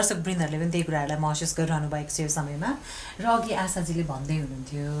छ। हाम्रो दर्शक वृन्दहरूले पनि त्यही कुराहरूलाई महसुस गरिरहनु भएको छ यो समयमा। र अघि आशाजीले भन्दै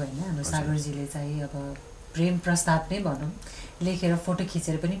हुनुहुन्थ्यो होइन, हाम्रो सागरजीले चाहिँ अब प्रेम प्रस्ताव नै भनौँ लेखेर फोटो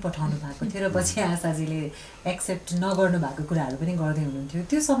खिचेर पनि पठाउनु भएको थियो र पछि आशाजीले एक्सेप्ट नगर्नु भएको कुराहरू पनि गर्दै हुनुहुन्थ्यो।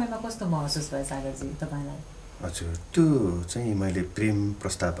 त्यो समयमा कस्तो महसुस भयो सागरजी तपाईँलाई? हजुर, त्यो चाहिँ मैले प्रेम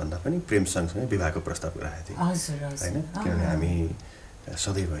प्रस्ताव भन्दा पनि प्रेम सँगसँगै विवाहको प्रस्ताव राखेको थिएँ होइन, किनभने हामी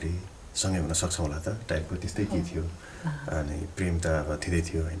सधैँभरि सँगै हुन सक्छौँ होला त टाइपको त्यस्तै के थियो। अनि प्रेम त अब थिँदै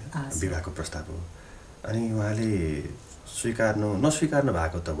थियो होइन, विवाहको प्रस्ताव हो। अनि उहाँले नस्वीकार्नु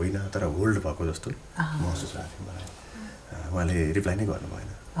भएको त होइन, तर होल्ड भएको जस्तो महसुस भएको थियो मलाई। उहाँले रिप्लाई नै गर्नु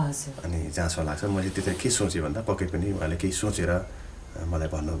भएन। अनि जहाँसम्म लाग्छ मैले त्यतिखेर के सोचेँ भन्दा पक्कै पनि उहाँले केही सोचेर मलाई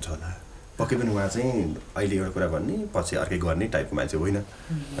भन्नुहुन्छ होला। पक्कै पनि उहाँ चाहिँ अहिले एउटा कुरा भन्ने पछि अर्कै गर्ने टाइपको मान्छे होइन।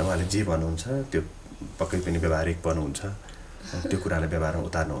 उहाँले जे भन्नुहुन्छ त्यो पक्कै पनि व्यवहारिक बन्नुहुन्छ, त्यो कुरालाई व्यवहारमा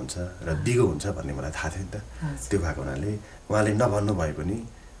उतार्नुहुन्छ र दिगो हुन्छ भन्ने मलाई थाहा थियो नि त। त्यो भएको हुनाले उहाँले नभन्नु भए पनि,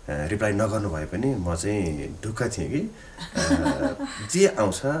 रिप्लाई नगर्नु भए पनि म चाहिँ ढुक्क थिएँ कि जे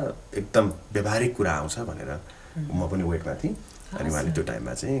आउँछ एकदम व्यवहारिक कुरा आउँछ भनेर म पनि वेटमा थिएँ। अनि उहाँले त्यो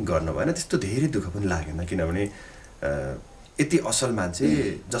टाइममा चाहिँ गर्नु भएन। त्यस्तो धेरै दुःख पनि लागेन, किनभने यति असल मान्छे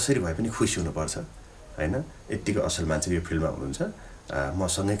जसरी भए पनि खुसी हुनुपर्छ होइन। यतिको असल मान्छे यो फिल्डमा हुनुहुन्छ, म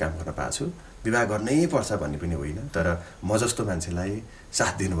सँगै काम गर्न पाएको छु, विवाह गर्नै पर्छ भन्ने पनि होइन। तर म जस्तो मान्छेलाई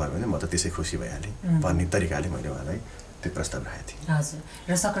साथ दिनुभयो भने म त त्यसै खुसी भइहालेँ भन्ने तरिकाले मैले उहाँलाई त्यो प्रस्ताव राखेको थिएँ। हजुर,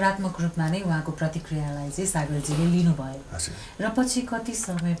 र सकारात्मक रूपमा नै उहाँको प्रतिक्रियालाई चाहिँ सागरजीले लिनुभयो। हजुर, र पछि कति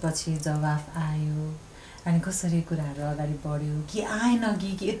समयपछि जवाफ आयो अनि कसरी कुराहरू अगाडि बढ्यो कि आएन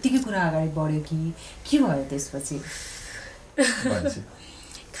कि यत्तिकै कुरा अगाडि बढ्यो कि के भयो त्यसपछि?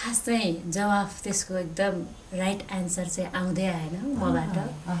 खास चाहिँ जवाफ त्यसको एकदम राइट एन्सर चाहिँ आउँदै आएन मबाट।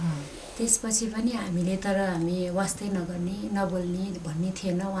 त्यसपछि पनि हामी वास्तै नगर्ने नबोल्ने भन्ने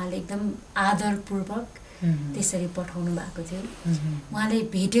थिएन। उहाँले एकदम आदरपूर्वक त्यसरी पठाउनु भएको थियो। उहाँले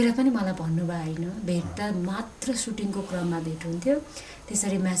भेटेर पनि मलाई भन्नुभयो होइन, भेट्दा मात्र सुटिङको क्रममा भेट हुन्थ्यो,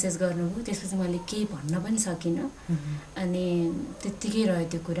 त्यसरी म्यासेज गर्नुभयो। त्यसपछि मैले केही भन्न पनि सकिनँ अनि त्यत्तिकै रह्यो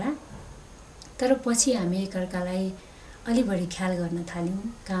त्यो कुरा। तर पछि हामी एकअर्कालाई अलि बढी ख्याल गर्न थाल्यौँ,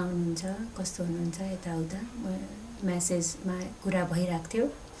 कहाँ हुनुहुन्छ, कस्तो हुनुहुन्छ, यताउता म्यासेजमा कुरा भइरहेको थियो।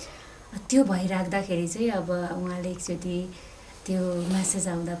 त्यो भइराख्दाखेरि चाहिँ अब उहाँले एकचोटि त्यो म्यासेज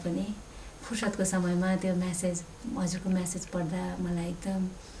आउँदा पनि फुर्सदको समयमा त्यो म्यासेज, हजुरको म्यासेज पढ्दा मलाई एकदम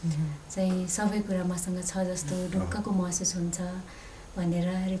चाहिँ सबै कुरा मसँग छ जस्तो ढुक्कको महसुस हुन्छ भनेर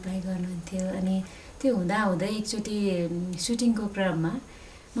रिप्लाई गर्नुहुन्थ्यो। अनि त्यो हुँदाहुँदै एकचोटि सुटिङको क्रममा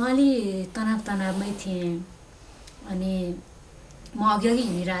म अलि तनावमै थिएँ अनि म अघि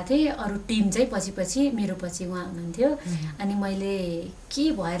हिँडिरहेको थिएँ, अरू टिम चाहिँ पछि मेरो पछि उहाँ हुनुहुन्थ्यो। अनि मैले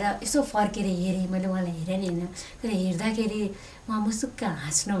के भएर यसो फर्केर हेरेँ, मैले उहाँलाई हेरेँ नि होइन, तर हेर्दाखेरि उहाँ मुसुक्क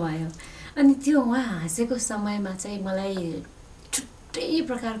हाँस्नुभयो। अनि त्यो उहाँ हाँसेको समयमा चाहिँ मलाई छुट्टै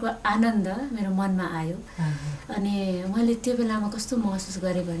प्रकारको आनन्द मेरो मनमा आयो। अनि मैले त्यो बेलामा कस्तो महसुस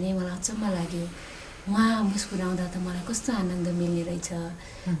गरेँ भने मलाई अचम्म लाग्यो, उहाँ मुस्कुराउँदा त मलाई कस्तो आनन्द मिल्ने रहेछ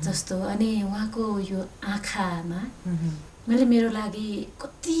जस्तो। अनि उहाँको यो आँखामा मैले मेरो लागि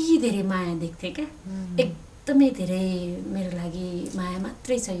कति धेरै माया देख्थेँ क्या, एकदमै धेरै मेरो लागि माया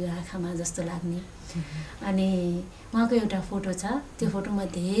मात्रै छ यो आँखामा जस्तो लाग्ने। अनि उहाँको एउटा फोटो छ, त्यो फोटो म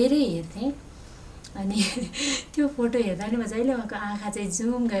धेरै हेर्थेँ। अनि त्यो फोटो हेर्दा नि म जहिले उहाँको आँखा चाहिँ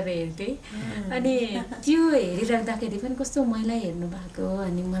जुम गरेर हेर्थेँ। अनि त्यो हेरिराख्दाखेरि पनि कस्तो मैला हेर्नु भएको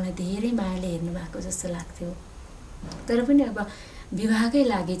अनि मलाई धेरै मायाले हेर्नु भएको जस्तो लाग्थ्यो। तर पनि अब विवाहकै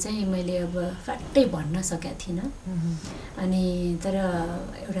लागि चाहिँ मैले अब फाट्टै भन्न सकेको थिइनँ। अनि तर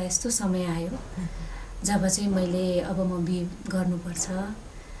एउटा यस्तो समय आयो जब चाहिँ मैले अब म बिहे गर्नुपर्छ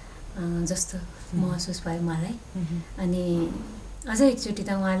जस्तो महसुस भयो मलाई। अनि अझ एकचोटि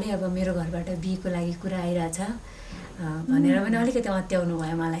त उहाँले अब मेरो घरबाट बिहेको लागि कुरा आइरहेछ भनेर पनि अलिकति अत्याउनु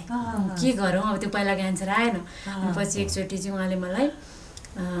भयो मलाई, के गरौँ अब त्यो पहिलाको एन्सर आएन। पछि एकचोटि चाहिँ उहाँले मलाई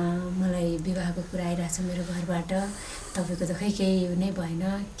विवाहको कुरा आइरहेछ मेरो घरबाट, तपाईँको त खै केही नै भएन,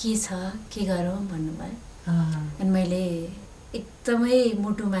 के छ, के गरौँ भन्नुभयो। अनि मैले एकदमै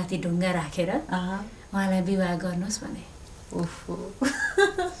मुटुमाथि ढुङ्गा राखेर उहाँलाई विवाह गर्नुहोस् भने।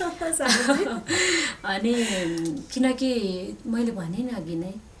 अनि किनकि मैले भने नि अघि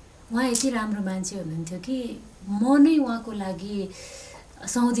नै उहाँ यति राम्रो मान्छे हुनुहुन्थ्यो कि म नै उहाँको लागि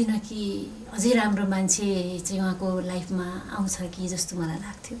सुहाउँदिनँ कि अझै राम्रो मान्छे चाहिँ उहाँको लाइफमा आउँछ कि जस्तो मलाई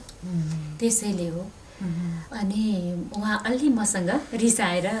लाग्थ्यो। त्यसैले हो। अनि उहाँ अलि मसँग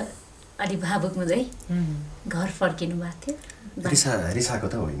रिसाएर अलि भावुक हुँदै घर फर्किनु भएको थियो। रिसाएको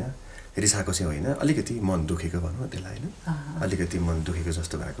त होइन, रिसाएको चाहिँ होइन, अलिकति मन दुखेको भनौँ त्यसलाई होइन, अलिकति मन दुखेको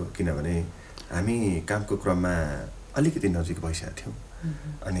जस्तो भएको। किनभने हामी कामको क्रममा अलिकति नजिक भइसकेको थियौँ।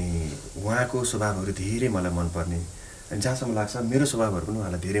 अनि उहाँको स्वभावहरू धेरै मलाई मनपर्ने, अनि जहाँसम्म लाग्छ मेरो स्वभावहरू पनि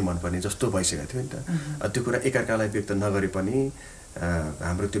उहाँलाई धेरै मनपर्ने जस्तो भइसकेको थियो नि त। त्यो कुरा एकअर्कालाई व्यक्त नगरे पनि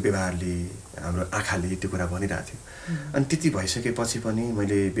हाम्रो त्यो व्यवहारले, हाम्रो आँखाले त्यो कुरा भनिरहेको थियो। अनि त्यति भइसकेपछि पनि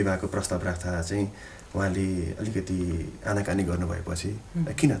मैले विवाहको प्रस्ताव राख्दा चाहिँ उहाँले अलिकति आनाकानी गर्नुभएपछि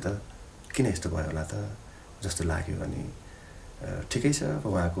किन यस्तो भयो होला त जस्तो लाग्यो। अनि ठिकै छ,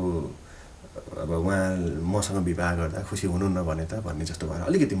 अब उहाँ मसँग विवाह गर्दा खुसी हुनुहुन्न भने त भन्ने जस्तो भएर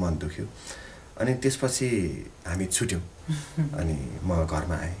अलिकति मन दुख्यो। अनि त्यसपछि हामी छुट्यौँ। अनि म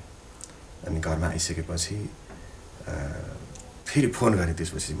घरमा आएँ। अनि घरमा आइसकेपछि फेरि फोन गरेँ।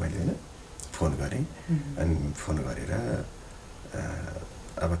 त्यसपछि मैले होइन फोन गरेँ। अनि फोन गरेर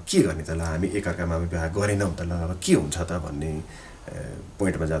अब के गर्ने त, ल हामी एकअर्कामा विवाह गरेनौँ त, ल अब के हुन्छ त भन्ने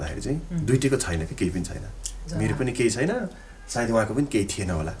पोइन्टमा जाँदाखेरि चाहिँ दुइटैको छैन कि, केही पनि छैन, मेरो पनि केही छैन, सायद उहाँको पनि केही थिएन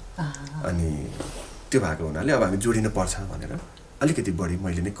होला। अनि त्यो भएको हुनाले अब हामी जोडिनु पर्छ भनेर अलिकति बढी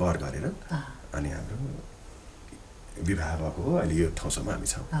मैले नै कर गरेर अनि हाम्रो विवाह भएको हो। अहिले यो ठाउँसम्म हामी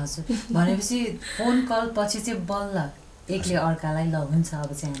छौँ। हजुर, भनेपछि फोन कल पछि चाहिँ बल्ल एकले अर्कालाई ल हुन्छ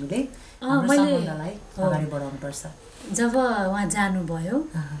अब चाहिँ हामीले सम्बन्धलाई अगाडि बढाउनुपर्छ। जब उहाँ जानुभयो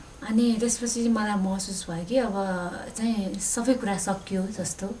अनि त्यसपछि मलाई महसुस भयो कि अब चाहिँ सबै कुरा सकियो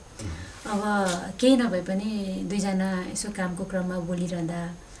जस्तो। अब केही नभए पनि दुईजना यसो कामको क्रममा बोलिरहँदा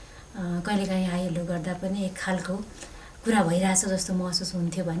कहिलेकाहीँ हाई हेलो गर्दा पनि एक खालको कुरा भइरहेछ जस्तो महसुस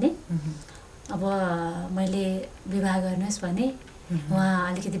हुन्थ्यो भने अब मैले विवाह गर्नुहोस् भने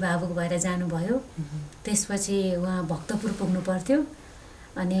उहाँ अलिकति भावुक भएर जानुभयो। त्यसपछि उहाँ भक्तपुर पुग्नु पर्थ्यो।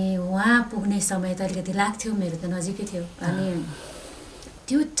 अनि उहाँ पुग्ने समय त अलिकति लाग्थ्यो, मेरो त नजिकै थियो। अनि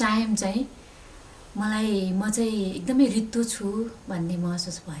त्यो टाइम चाहिँ मलाई म चाहिँ एकदमै रित्तो छु भन्ने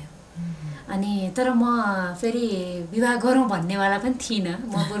महसुस भयो। अनि तर म फेरि विवाह गरौँ भन्नेवाला पनि थिइनँ,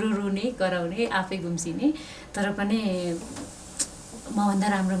 म बरु रुने कराउने आफै गुम्सिने। तर पनि मभन्दा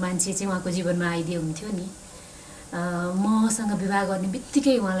राम्रो मान्छे चाहिँ उहाँको जीवनमा आइदिए हुन्थ्यो नि। मसँग विवाह गर्ने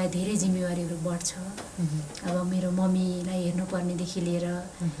बित्तिकै उहाँलाई धेरै जिम्मेवारीहरू बढ्छ। अब मेरो मम्मीलाई हेर्नुपर्नेदेखि लिएर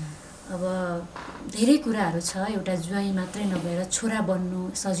अब धेरै कुराहरू छ। एउटा ज्वाइँ मात्रै नभएर छोरा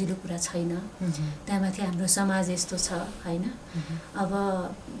बन्नु सजिलो कुरा छैन। त्यहाँमाथि हाम्रो समाज यस्तो छ होइन। अब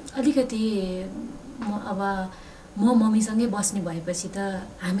अलिकति म मम्मीसँगै बस्ने भएपछि त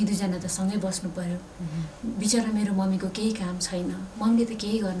हामी दुईजना त सँगै बस्नु पर्यो। बिचरा मेरो मम्मीको केही काम छैन, मम्मीले त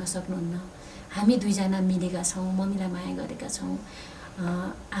केही गर्न सक्नुहुन्न। हामी दुईजना मिलेका छौँ, मम्मीलाई माया गरेका छौँ।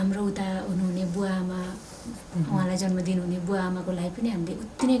 हाम्रो उता हुनुहुने बुवा आमा, उहाँलाई जन्म दिनुहुने बुवा आमाको लागि पनि हामीले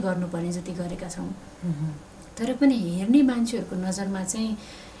उति नै गर्नुपर्ने जति गरेका छौँ। तर पनि हेर्ने मान्छेहरूको नजरमा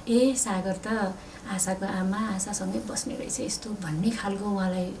चाहिँ सागर त आशाको आमा, आशासँगै बस्ने रहेछ यस्तो भन्ने खालको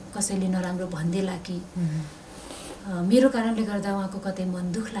उहाँलाई कसैले नराम्रो भन्देला कि मेरो कारणले गर्दा उहाँको कतै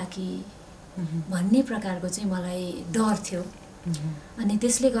मन दुख्ला कि भन्ने प्रकारको चाहिँ मलाई डर थियो। अनि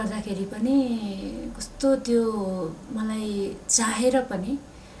त्यसले गर्दाखेरि पनि कस्तो त्यो मलाई चाहेर पनि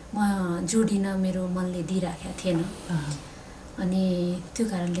म जोडिन मेरो मनले दिइराखेको थिएन। अनि त्यो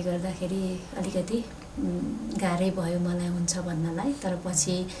कारणले गर्दाखेरि अलिकति गाह्रै भयो मलाई हुन्छ भन्नलाई। तर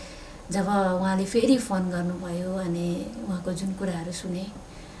पछि जब उहाँले फेरि फोन गर्नुभयो अनि उहाँको जुन कुराहरू सुने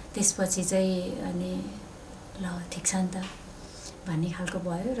त्यसपछि चाहिँ अनि ल ठिक छ नि त भन्ने खालको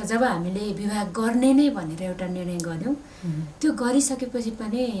भयो। र जब हामीले विवाह गर्ने नै भनेर एउटा निर्णय गऱ्यौँ, त्यो गरिसकेपछि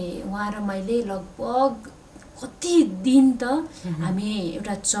पनि उहाँ र मैले लगभग कति दिन त हामी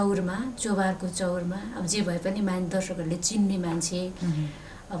एउटा चौरमा, चोबारको चौरमा, अब जे भए पनि दर्शकहरूले चिन्ने मान्छे,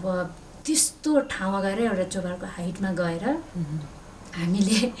 अब त्यस्तो ठाउँमा गएर एउटा चोबारको हाइटमा गएर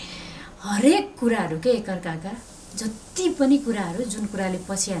हामीले हरेक कुराहरू के एकअर्काका जति पनि कुराहरू जुन कुराले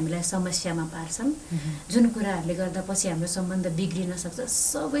पछि हामीलाई समस्यामा पार्छन्, जुन कुराहरूले गर्दा पछि हाम्रो सम्बन्ध बिग्रिन सक्छ,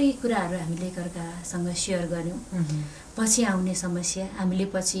 सबै कुराहरू हामीले एकअर्कासँग सेयर गऱ्यौँ। पछि आउने समस्या, हामीले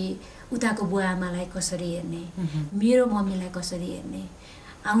पछि उताको बुवा आमालाई कसरी हेर्ने, मेरो मम्मीलाई कसरी हेर्ने,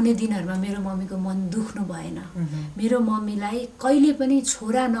 आउने दिनहरुमा मेरो मम्मीको मन दुख्नु भएन। मेरो मम्मीलाई कहिले पनि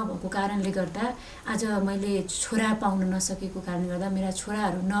छोरा नभएको कारणले गर्दा, आज मैले छोरा पाउन नसकेको कारणले गर्दा, मेरा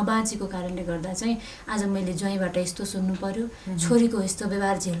छोराहरू नबाँचेको कारणले गर्दा चाहिँ आज मैले ज्वाइँबाट यस्तो सुन्नु पर्यो, छोरीको यस्तो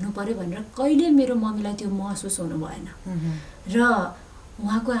व्यवहार झेल्नु पर्यो भनेर कहिले मेरो मम्मीलाई त्यो महसुस हुनु भएन। र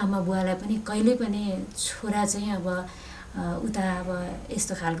उहाँको आमा बुवालाई पनि कहिले पनि छोरा चाहिँ अब उता अब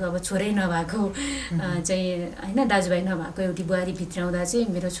यस्तो खालको अब छोरै नभएको चाहिँ हैन, दाजुभाइ नभएको एउटी बुहारी भित्राउँदा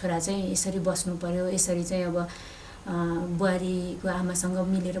चाहिँ मेरो छोरा चाहिँ यसरी बस्नु पर्यो, यसरी चाहिँ अब बुहारीको आमासँग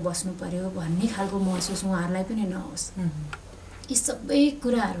मिलेर बस्नु पर्यो भन्ने खालको महसुस उहाँहरूलाई पनि नहोस्। यी सबै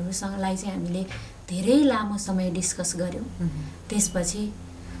कुराहरूसँगलाई चाहिँ हामीले धेरै लामो समय डिस्कस गऱ्यौँ। त्यसपछि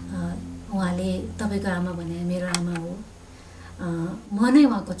उहाँले तपाईको आमा भने मेरो आमा हो, म नै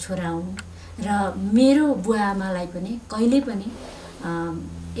उहाँको छोरा हुँ र मेरो बुवा आमालाई पनि कहिले पनि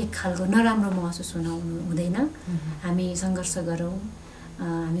एक खालको नराम्रो महसुस हुँदैन। हामी सङ्घर्ष गरौँ,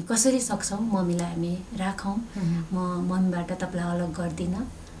 हामी कसरी सक्छौँ मम्मीलाई हामी राखौँ, म मम्मीबाट तपाईँलाई अलग गर्दिनँ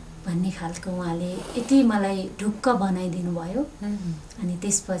भन्ने खालको उहाँले यति मलाई ढुक्क बनाइदिनु भयो। अनि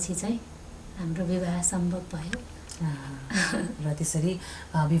त्यसपछि चाहिँ हाम्रो विवाह सम्भव भयो। र त्यसरी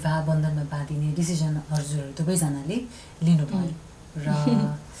विवाह बन्धनमा बाँधिने डिसिजन हजुरहरू दुवैजनाले लिनुभयो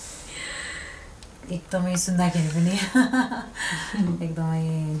र एकदमै सुन्दाखेरि पनि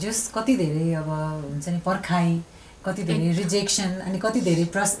एकदमै जस कति धेरै अब हुन्छ नि पर्खाइ, कति धेरै रिजेक्सन अनि कति धेरै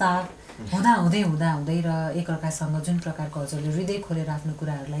प्रस्ताव हुँदै र एकअर्कासँग जुन प्रकारको हजुरले हृदय खोलेर आफ्नो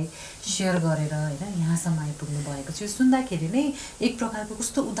कुराहरूलाई सेयर गरेर होइन यहाँसम्म आइपुग्नु भएको छ, सुन्दाखेरि नै एक प्रकारको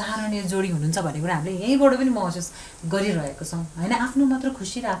कस्तो उदाहरणीय जोडी हुनुहुन्छ भन्ने कुरा हामीले यहीँबाट पनि महसुस गरिरहेको छौँ होइन। आफ्नो मात्र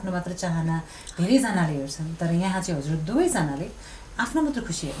खुसी र आफ्नो मात्र चाहना धेरैजनाले हेर्छन्, तर यहाँ चाहिँ हजुर दुवैजनाले आफ्नो मात्र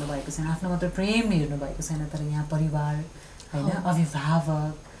खुसी हेर्नु भएको छैन, आफ्नो मात्र प्रेम हेर्नु भएको छैन, तर यहाँ परिवार होइन,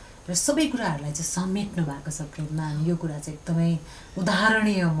 अभिभावक र सबै कुराहरूलाई चाहिँ समेट्नु भएको छ प्रेममा। अनि यो कुरा चाहिँ एकदमै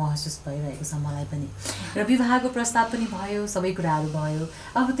उदाहरणीय महसुस भइरहेको छ मलाई पनि। र विवाहको प्रस्ताव पनि भयो, सबै कुराहरू भयो।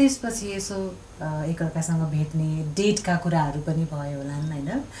 अब त्यसपछि यसो एकअर्कासँग भेट्ने डेटका कुराहरू पनि भयो होला होइन।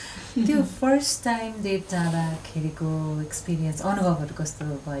 त्यो फर्स्ट टाइम डेट जाँदाखेरिको एक्सपिरियन्स, अनुभवहरू कस्तो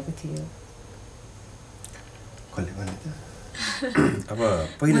भएको थियो? कसले भने त अब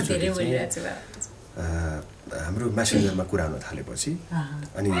पहिलोचोटि हाम्रो मेसेन्जरमा कुरा हुन थालेपछि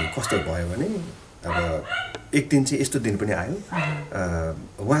अनि कस्तो भयो भने अब एक दिन चाहिँ यस्तो दिन पनि आयो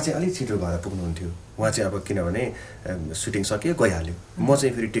उहाँ चाहिँ अलिक छिटो घर पुग्नुहुन्थ्यो उहाँ चाहिँ अब किनभने सुटिङ सकियो गइहाल्यो म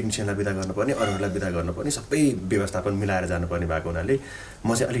चाहिँ फेरि टेक्निसियनलाई बिदा गर्नुपर्ने अरूहरूलाई बिदा गर्नुपर्ने सबै व्यवस्थापन मिलाएर जानुपर्ने भएको हुनाले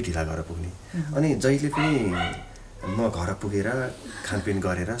म चाहिँ अलिक ढिला घर पुग्ने अनि जहिले पनि म घर पुगेर खानपिन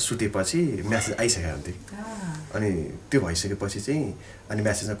गरेर सुतेपछि म्यासेज आइसकेको हुन्थ्यो अनि त्यो भइसकेपछि चाहिँ अनि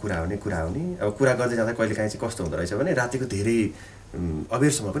म्यासेजमा कुरा आउने अब कुरा गर्दै जाँदा कहिलेकाहीँ चाहिँ कस्तो हुँदो रहेछ भने रातिको धेरै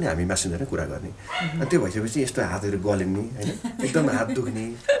अबेरसम्म पनि हामी म्यासेन्जरमै कुरा गर्ने अनि त्यो भइसकेपछि यस्तो हातहरू गलिने होइन एकदम हात दुख्ने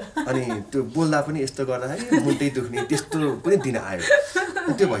अनि त्यो बोल्दा पनि यस्तो गर्दाखेरि मुन्टै दुख्ने त्यस्तो पनि दिन आयो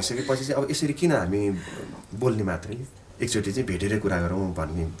अनि त्यो भइसकेपछि चाहिँ अब यसरी किन हामी बोल्ने मात्रै एकचोटि चाहिँ भेटेरै कुरा गरौँ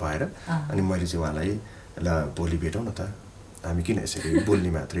भन्ने भएर अनि मैले चाहिँ उहाँलाई ल भोलि भेटौँ न त हामी किन यसरी बोल्ने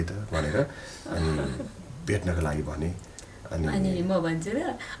मात्रै त भनेर अनि भेट्नको लागि भने अनि म भन्छु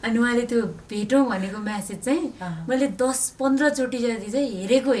र अनि उहाँले त्यो भेटौँ भनेको म्यासेज चाहिँ मैले 10-15 चोटि जति चाहिँ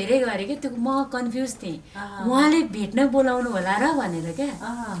हेरेको गरेँ क्या त्यो म कन्फ्युज थिएँ उहाँले भेट्न बोलाउनु होला र भनेर क्या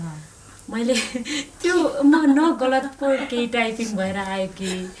मैले त्यो म न गलत पो केही टाइपिङ भएर आयो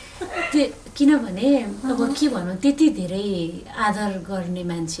कि त्यो किनभने अब के भनौँ त्यति धेरै आदर गर्ने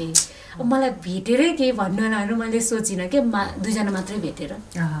मान्छे मलाई भेटेरै केही भन्नु नहुनु मैले सोचिनँ क्या दुईजना मात्रै भेटेर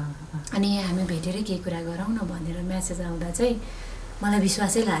अनि हामी भेटेरै केही कुरा गरौँ न भनेर म्यासेज आउँदा चाहिँ मलाई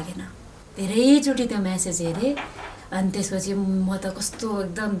विश्वासै लागेन धेरैचोटि त्यो म्यासेज हेरेँ अनि त्यसपछि म त कस्तो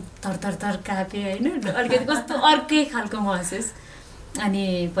एकदम तर कापेँ होइन अलिकति कस्तो अर्कै खालको महसुस अनि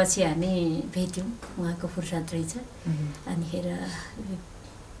पछि हामी भेट्यौँ उहाँको फुर्सद रहेछ अनिखेर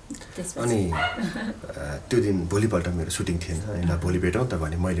अनि त्यो दिन भोलिपल्ट मेरो सुटिङ थिएन अनि ल भोलि भेटौँ त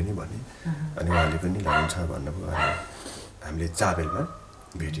भने मैले नै भने अनि उहाँले पनि ल हुन्छ भन्नुभयो अनि हामीले चाबेलमा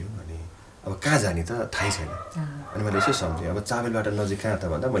भेट्यौँ अनि अब कहाँ जाने त थाहै छैन अनि मैले यसो सम्झेँ अब चाबेलबाट नजिक कहाँ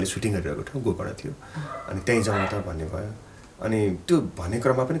त भन्दा मैले सुटिङ गरिरहेको ठाउँ गोपाडा थियो अनि त्यहीँ जाउँ त भन्ने भयो अनि त्यो भन्ने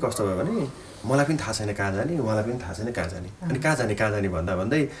क्रममा पनि कस्तो भयो भने मलाई पनि थाहा छैन कहाँ जाने उहाँलाई पनि थाहा छैन कहाँ जाने अनि कहाँ जाने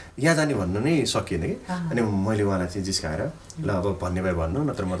भन्दै यहाँ जाने भन्नु नै सकिएन कि अनि मैले उहाँलाई चाहिँ जिस्काएर ल अब भन्ने भए भन्नु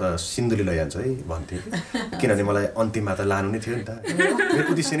नत्र म त सिन्धुली लैजान्छु है भन्थेँ किनभने मलाई अन्तिममा त लानु नै थियो नि त मेरो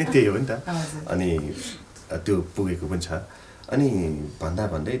उद्देश्य नै त्यही हो नि त अनि त्यो पुगेको पनि छ अनि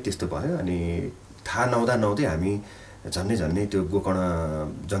भन्दै त्यस्तो भयो अनि थाहा नहुँदै हामी झन्नै त्यो गोकर्ण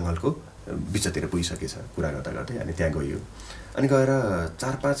जङ्गलको बिचतिर पुगिसकेछ कुरा गर्दै अनि त्यहाँ गयो अनि गएर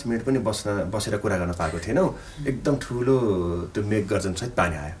 4-5 मिनट पनि बसेर कुरा गर्न पाएको थिएनौँ एकदम ठुलो त्यो मेघ गर्जन सहित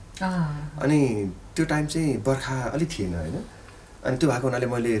पानी आयो अनि त्यो टाइम चाहिँ बर्खा अलिक थिएन होइन अनि त्यो भएको हुनाले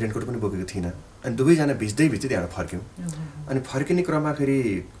मैले रेनकोट पनि बोकेको थिइनँ अनि दुवैजना भिज्दै त्यहाँबाट फर्क्यौँ अनि फर्किने क्रममा फेरि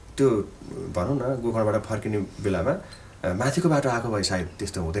त्यो भनौँ न गोकर्णबाट फर्किने बेलामा माथिको बाटो आएको भए सायद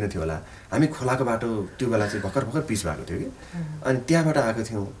त्यस्तो हुँदैन थियो होला हामी खोलाको बाटो त्यो बेला चाहिँ भर्खर पिच भएको थियो कि अनि त्यहाँबाट आएको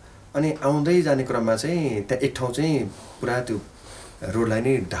थियौँ अनि आउँदै जाने क्रममा चाहिँ त्यहाँ एक ठाउँ चाहिँ पुरा त्यो रोडलाई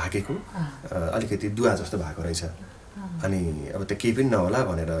नै ढाकेको अलिकति दुवा जस्तो भएको रहेछ अनि अब त्यो केही पनि नहोला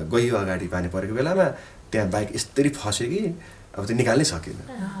भनेर गयो अगाडि पानी परेको बेलामा त्यहाँ बाइक यस्तरी फस्यो कि अब त्यो निकाल्नै सकेन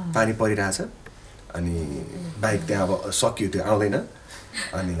पानी परिरहेछ अनि बाइक त्यहाँ अब सकियो त्यो आउँदैन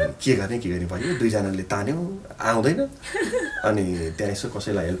अनि के गर्ने भयो दुईजनाले तान्यो आउँदैन अनि त्यहाँ यसो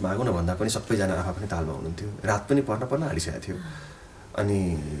कसैलाई हेल्प मागौँ न भन्दा पनि सबैजना आफ्नै तालमा हुनुहुन्थ्यो रात पनि पर्न आँटिसकेको थियो अनि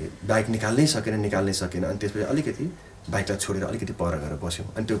बाइक निकाल्नै सकेन अनि त्यसपछि अलिकति बाइकलाई छोडेर अलिकति पर गएर बस्यौँ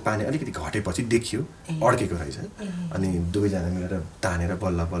अनि त्यो पानी अलिकति घटेपछि देखियो अड्केको रहेछ अनि दुवैजना मिलेर तानेर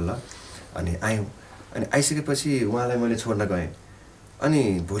बल्ल अनि आयौँ अनि आइसकेपछि उहाँलाई मैले छोड्न गएँ अनि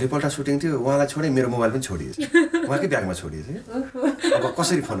भोलिपल्ट सुटिङ थियो उहाँलाई छोडेँ मेरो मोबाइल पनि छोडिएछ उहाँकै ब्यागमा छोडिएछ अब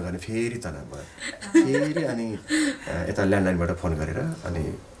कसरी फोन गर्ने फेरि तनाव भयो फेरि अनि यता ल्यान्डलाइनबाट फोन गरेर अनि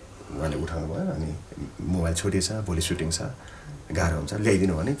उहाँले उठाउनु भयो अनि मोबाइल छोडिएछ भोलि सुटिङ छ गाह्रो हुन्छ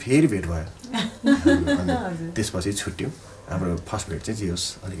ल्याइदिनु भने फेरि भेट भयो अनि त्यसपछि छुट्यौँ हाम्रो फर्स्ट भेट चाहिँ जे होस्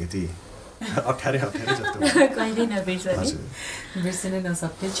अलिकति अप्ठ्यारै जस्तो कहिले नबिर्सने बिर्सिनै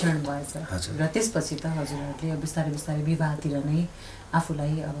नसक्ने क्षण भएछ र त्यसपछि त हजुरहरूले बिस्तारै विवाहतिर नै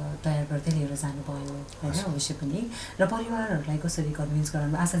आफूलाई अब तयार गर्दै लिएर जानुभयो होइन अवश्य पनि र परिवारहरूलाई कसरी कन्भिन्स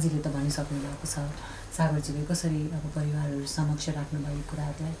गराउनु आशाजीले त भनिसक्नु भएको छ सागरजीले कसरी अब परिवारहरू समक्ष राख्नुभयो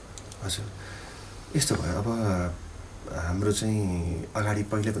कुराहरूलाई हजुर यस्तो भयो अब हाम्रो चाहिँ अगाडि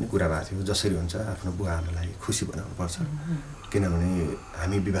पहिले पनि कुरा भएको थियो जसरी हुन्छ आफ्नो बुवा आमालाई खुसी बनाउनुपर्छ किनभने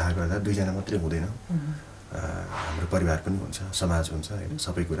हामी विवाह गर्दा दुईजना मात्रै हुँदैन हाम्रो परिवार पनि हुन्छ समाज हुन्छ होइन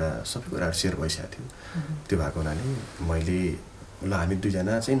सबै कुरा सेयर भइसकेको थियो त्यो भएको हुनाले मैले ल हामी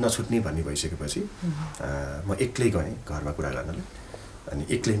दुईजना चाहिँ नछुट्ने भन्ने भइसकेपछि म एक्लै गएँ घरमा कुरा गर्नलाई अनि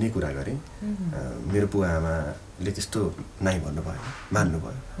एक्लै नै कुरा गरेँ मेरो बुवा आमाले त्यस्तो नाइ भन्नुभयो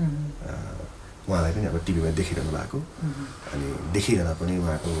मान्नुभयो उहाँलाई पनि अब टिभीमा देखिरहनु भएको अनि देखिरहँदा पनि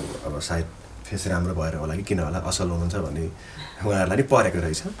उहाँको अब सायद फेस राम्रो भएर होला कि किन होला असल हुनुहुन्छ भन्ने उहाँहरूलाई नि परेको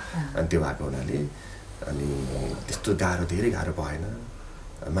रहेछ अनि त्यो भएको हुनाले अनि त्यस्तो गाह्रो धेरै गाह्रो भएन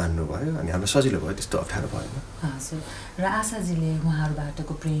मान्नु भयो अनि हाम्रो सजिलो भयो त्यस्तो अप्ठ्यारो भएन हजुर र आशाजीले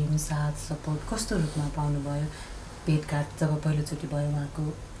उहाँहरूबाटको प्रेम साथ सपोर्ट कस्तो रूपमा पाउनुभयो भेटघाट जब पहिलोचोटि भयो उहाँको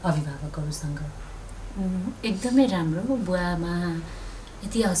अभिभावकहरूसँग एकदमै राम्रो बुवामा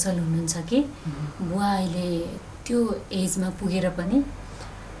यति असल हुनुहुन्छ कि बुवा अहिले त्यो एजमा पुगेर पनि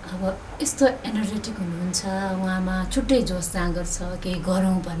अब यस्तो एनर्जेटिक हुनुहुन्छ उहाँमा छुट्टै जोस जाँगर छ केही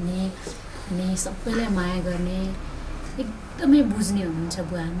गरौँ भन्ने अनि सबैलाई माया गर्ने एकदमै बुझ्ने हुनुहुन्छ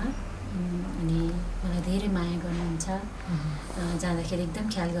बुवामा अनि मलाई धेरै माया गर्नुहुन्छ जाँदाखेरि एकदम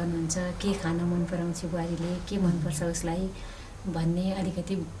ख्याल गर्नुहुन्छ के खान मन पराउँछ बुहारीले के मनपर्छ उसलाई भन्ने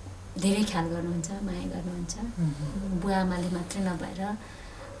अलिकति धेरै ख्याल गर्नुहुन्छ माया गर्नुहुन्छ बुवा आमाले मात्रै नभएर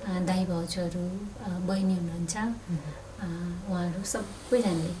दाइ भाउजूहरू बहिनी हुनुहुन्छ उहाँहरू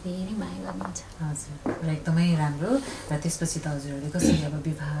सबैजनाले धेरै माया गर्नुहुन्छ हजुर र एकदमै राम्रो र त्यसपछि त हजुरहरूले कसरी अब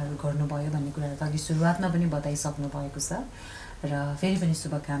विवाहहरू गर्नुभयो भन्ने कुराहरू त अघि सुरुवातमा पनि बताइसक्नु भएको छ र फेरि पनि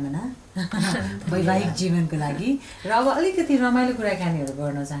शुभकामना वैवाहिक जीवनको लागि र अब अलिकति रमाइलो कुराकानीहरू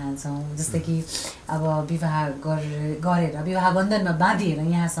गर्न चाहन्छौँ जस्तै कि अब विवाह गरेर विवाह बन्धनमा बाँधिएर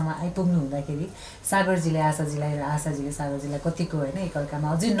यहाँसम्म आइपुग्नु हुँदाखेरि सागरजीले आशाजीलाई र आशाजीले सागरजीलाई कतिको होइन एकअर्कामा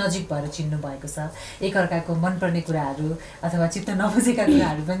अझै नजिक भएर चिन्नु भएको छ एकअर्काको मनपर्ने कुराहरू अथवा चित्त नबुझेका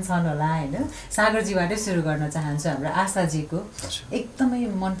कुराहरू पनि छन् होला होइन सागरजीबाटै सुरु गर्न चाहन्छु हाम्रो आशाजीको एकदमै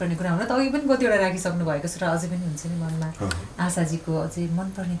मनपर्ने कुरा हुन त अघि पनि कतिवटा राखिसक्नु भएको छ र अझै पनि हुन्छ नि मनमा आशाजीको अझै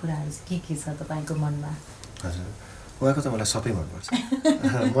मनपर्ने कुराहरू चाहिँ के छ तपाईँको मनमा हजुर उहाँको त मलाई सबै मनपर्छ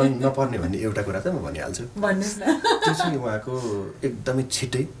मन नपर्ने भन्ने एउटा कुरा त म भनिहाल्छु भन्नुहोस् न त्यो चाहिँ उहाँको एकदमै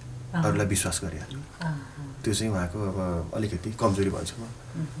छिट्टै अरूलाई विश्वास गरिहाल्नु त्यो चाहिँ उहाँको अब अलिकति कमजोरी भन्छु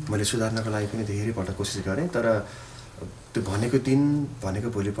मैले सुधार्नको लागि पनि धेरैपल्ट कोसिस गरेँ तर त्यो भनेको दिन भनेको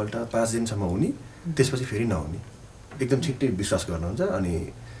भोलिपल्ट 5 दिनसम्म हुने त्यसपछि फेरि नहुने एकदम छिट्टै विश्वास गर्नुहुन्छ अनि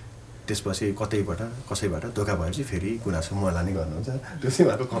त्यसपछि कतैबाट कसैबाट धोका भएपछि फेरि गुनासो मलाई नै गर्नुहुन्छ त्यो चाहिँ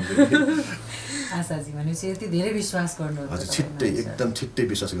उहाँको कमजोरी आशाजी भनेपछि यति धेरै विश्वास गर्नुहुन्छ हजुर छिट्टै एकदम छिट्टै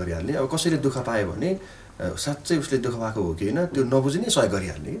विश्वास गरिहाल्ने अब कसैले दुःख पायो भने साँच्चै उसले दुःख पाएको हो कि होइन त्यो नबुझिने सहयोग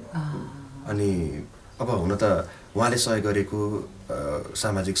गरिहाल्ने अनि अब हुन त उहाँले सहयोग गरेको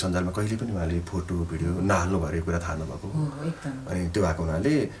सामाजिक सञ्जालमा कहिले पनि उहाँले फोटो भिडियो नहाल्नु भएको कुरा थाहा नभएको अनि त्यो भएको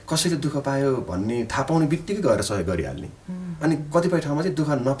हुनाले कसैले दुःख पायो भन्ने थाहा पाउने बित्तिकै गएर सहयोग गरिहाल्ने अनि कतिपय ठाउँमा चाहिँ दुःख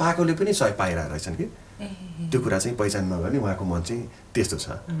नपाएकोले पनि सहयोग पाइरहेको रहेछन् कि त्यो कुरा चाहिँ पहिचान नगर्ने उहाँको मन चाहिँ त्यस्तो छ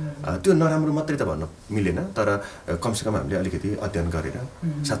त्यो नराम्रो मात्रै त भन्न मिलेन तर कमसेकम हामीले अलिकति अध्ययन गरेर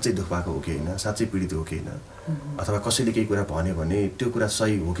साँच्चै दुःख पाएको हो कि होइन साँच्चै पीडित हो कि होइन अथवा कसैले केही कुरा भन्यो भने त्यो कुरा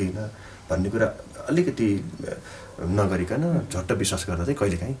सही हो कि होइन भन्ने कुरा अलिकति नगरिकन झट्ट विश्वास गर्दा चाहिँ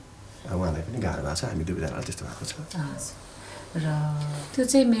कहिलेकाहीँ उहाँलाई पनि गाह्रो भएको छ हामी दुवैजनालाई त्यस्तो भएको छ र त्यो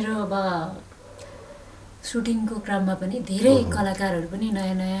चाहिँ मेरो अब सुटिङको क्रममा पनि धेरै कलाकारहरू पनि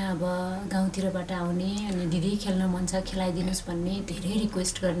नयाँ नयाँ अब गाउँतिरबाट आउने अनि दिदी खेल्न मन छ खेलाइदिनुहोस् भन्ने धेरै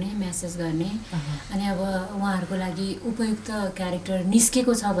रिक्वेस्ट गर्ने मेसेज गर्ने अनि अब उहाँहरूको लागि उपयुक्त क्यारेक्टर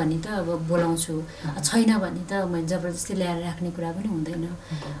निस्केको छ भने त अब बोलाउँछु छैन भने त मैले जबरजस्ती ल्याएर राख्ने कुरा पनि हुँदैन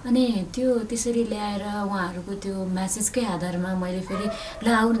अनि त्यो त्यसरी ल्याएर उहाँहरूको त्यो मेसेजकै आधारमा मैले फेरि ल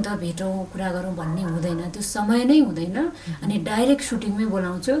आऊ नि त भेटौँ कुरा गरौँ भन्ने हुँदैन त्यो समय नै हुँदैन अनि डाइरेक्ट सुटिङमै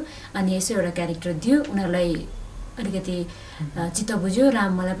बोलाउँछु अनि यसो एउटा क्यारेक्टर दियो उनीहरूलाई अलिकति चित्त बुझ्यो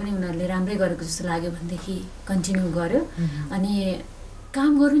मलाई पनि उनीहरूले राम्रै गरेको जस्तो लाग्यो भनेदेखि कन्टिन्यू गर्यो अनि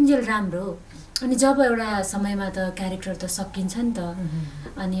काम गरुन्जेल राम्रो अनि जब एउटा समयमा त क्यारेक्टर त सकिन्छ नि त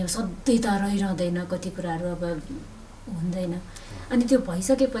अनि सधैँ त रहिरहँदैन कति कुराहरू अब हुँदैन अनि त्यो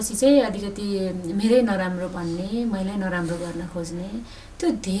भइसकेपछि चाहिँ अलिकति मेरै नराम्रो भन्ने मैले नराम्रो गर्न खोज्ने त्यो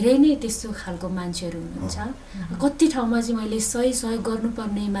धेरै नै त्यस्तो खालको मान्छेहरू हुनुहुन्छ कति ठाउँमा चाहिँ मैले सही सहयोग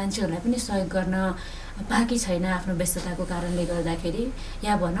गर्नुपर्ने मान्छेहरूलाई पनि सहयोग गर्न बाँकी छैन आफ्नो व्यस्तताको कारणले गर्दाखेरि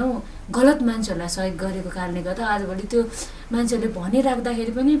या भनौँ गलत मान्छेहरूलाई सहयोग गरेको कारणले गर्दा आजभोलि त्यो मान्छेहरूले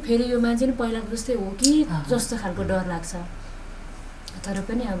भनिराख्दाखेरि पनि फेरि यो मान्छे नि पहिलाको जस्तै हो कि जस्तो खालको डर लाग्छ तर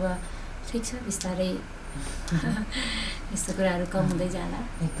पनि अब ठिक छ बिस्तारै यस्तो कुराहरू कम हुँदै जाला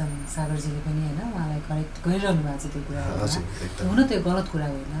एकदम सागरजीले पनि होइन उहाँलाई करेक्ट गरिरहनु भएको छ त्यो कुराहरू हुन त्यो गलत कुरा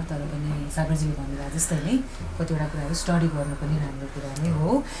होइन तर पनि सागरजीले भन्नुभएको जस्तै नै कतिवटा कुराहरू स्टडी गर्नु पनि राम्रो कुरा नै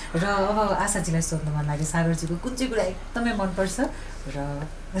हो र अब आशाजीलाई सोध्नु मन लाग्यो सागरजीको कुन चाहिँ कुरा एकदमै मनपर्छ र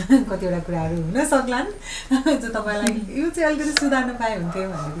कतिवटा कुराहरू हुन सक्लान् जो तपाईँलाई यो चाहिँ अलिकति सुधार्नु पाए हुन्थ्यो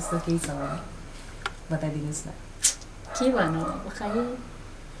भन्ने त्यस्तो केही छ भने बताइदिनुहोस् न के भनौँ अब खै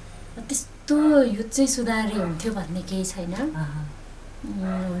त्यस्तो यो चाहिँ सुधारे हुन्थ्यो भन्ने केही छैन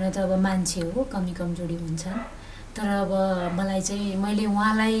हुन त अब मान्छे हो कमी कमजोरी हुन्छ तर अब मलाई चाहिँ मैले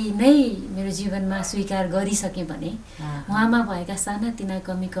उहाँलाई नै मेरो जीवनमा स्वीकार गरिसकेँ भने उहाँमा भएका सानातिना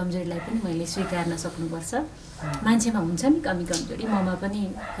कमी कमजोरीलाई पनि मैले स्वीकार्न सक्नुपर्छ। मान्छेमा हुन्छ नि कमी कमजोरी, ममा पनि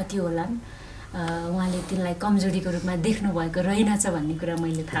कति होलान्, उहाँले तिनलाई कमजोरीको रूपमा देख्नु भएको रहेनछ भन्ने कुरा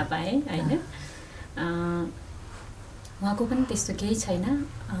मैले थाहा पाएँ होइन। उहाँको पनि त्यस्तो केही छैन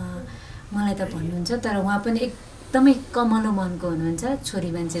मलाई त भन्नुहुन्छ, तर उहाँ पनि एकदमै कमलो मनको हुनुहुन्छ, छोरी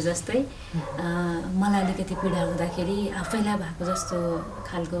मान्छे जस्तै। मलाई अलिकति पीडा हुँदाखेरि आफैलाई भएको जस्तो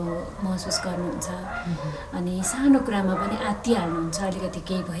खालको महसुस गर्नुहुन्छ अनि सानो कुरामा पनि आत्तिहाल्नुहुन्छ। अलिकति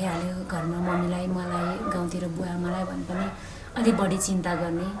केही भइहाल्यो घरमा मम्मीलाई, मलाई, गाउँतिर बुवा आमालाई भने पनि अलि बढी चिन्ता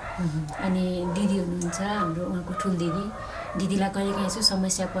गर्ने। अनि दिदी हुनुहुन्छ हाम्रो, उहाँको ठुल दिदी, दिदीलाई कहिलेकाहीँ यसो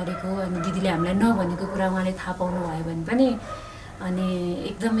समस्या परेको अनि दिदीले हामीलाई नभनेको कुरा उहाँले थाहा पाउनु भयो भने पनि अनि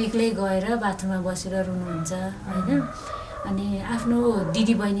एकदम एक्लै गएर बाथरुममा बसेर रुनुहुन्छ होइन। अनि आफ्नो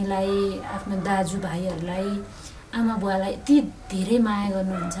दिदी बहिनीलाई, आफ्नो दाजुभाइहरूलाई, आमा बुवालाई यति धेरै माया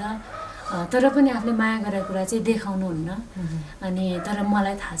गर्नुहुन्छ, तर पनि आफूले माया गरेको कुरा चाहिँ देखाउनुहुन्न। अनि तर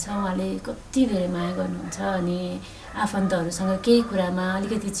मलाई थाहा छ उहाँले कति धेरै माया गर्नुहुन्छ। अनि आफन्तहरूसँग केही कुरामा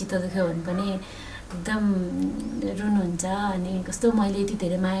अलिकति चित्त दुख्यो भने पनि एकदम रुनुहुन्छ अनि कस्तो मैले यति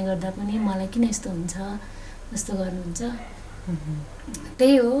धेरै माया गर्दा पनि मलाई किन यस्तो हुन्छ जस्तो गर्नुहुन्छ।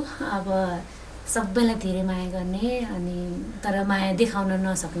 त्यही हो, अब सबैलाई धेरै माया गर्ने अनि तर माया देखाउन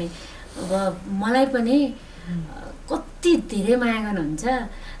नसक्ने। अब मलाई पनि कति धेरै माया गर्नुहुन्छ,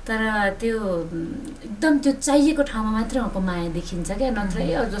 तर त्यो एकदम त्यो चाहिएको ठाउँमा मात्र उहाँको माया देखिन्छ क्या,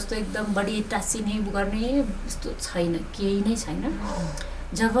 नत्र जस्तो एकदम बढी टाँसिने गर्ने जस्तो छैन, केही नै छैन।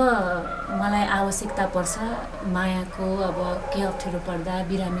 जब मलाई आवश्यकता पर्छ मायाको, अब केही अप्ठ्यारो पर्दा,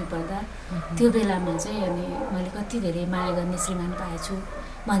 बिरामी पर्दा, त्यो बेलामा चाहिँ अनि मैले कति धेरै माया गर्ने श्रीमान पाएछु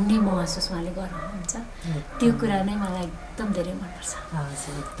भन्ने महसुस उहाँले गराउनुहुन्छ। त्यो कुरा नै मलाई एकदम धेरै मनपर्छ।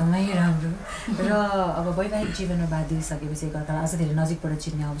 हजुर, एकदमै राम्रो। र अब वैवाहिक जीवनमा बाँधिसकेपछि एकअर्कालाई अझ धेरै नजिकबाट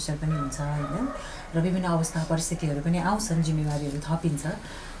चिन्ने अवसर पनि हुन्छ होइन, र विभिन्न अवस्था परिस्थितिहरू पनि आउँछन्, जिम्मेवारीहरू थपिन्छ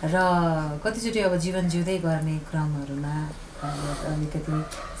र कतिचोटि अब जीवन जिउँदै गर्ने क्रमहरूमा अलिकति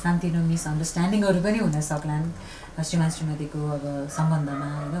सानोतिनो मिसअन्डरस्ट्यान्डिङहरू पनि हुन सक्लान् श्रीमान श्रीमतीको अब सम्बन्धमा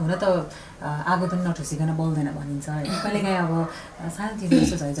होइन। हुन त आगो पनि नठुसिकन बल्दैन भनिन्छ होइन, कहिलेकाहीँ अब सानोतिनो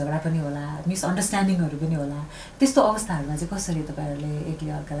यसो झगडा पनि होला, मिसअन्डरस्ट्यान्डिङहरू पनि होला। त्यस्तो अवस्थाहरूमा चाहिँ कसरी तपाईँहरूले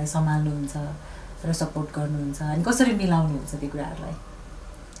एकले अर्कालाई सम्हाल्नुहुन्छ र सपोर्ट गर्नुहुन्छ अनि कसरी मिलाउनुहुन्छ ती कुराहरूलाई?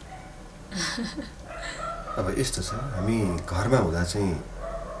 अब यस्तो छ, हामी घरमा हुँदा चाहिँ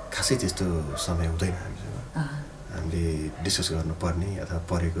खासै त्यस्तो समय हुँदैन हामीसँग, हामीले डिस्कस गर्नुपर्ने अथवा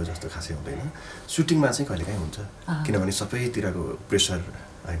परेको जस्तो खासै हुँदैन। सुटिङमा चाहिँ कहिलेकाहीँ हुन्छ, किनभने सबैतिरको प्रेसर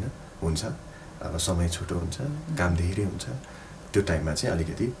होइन हुन्छ, अब समय छोटो हुन्छ, काम धेरै हुन्छ, त्यो टाइममा चाहिँ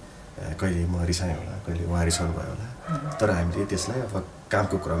अलिकति कहिले म रिसाएँ होला, कहिले उहाँ रिसाउनु भयो होला, तर हामीले त्यसलाई अब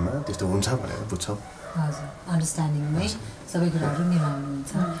कामको क्रममा त्यस्तो हुन्छ भनेर बुझ्छौँ। हजुर, अन्डरस्ट्यान्डिङमै सबै कुराहरू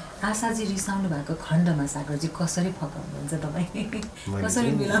मिलाउनुहुन्छ। आशाजी रिसाउनु भएको खण्डमा सागरजी कसरी फकाउनुहुन्छ तपाईँ,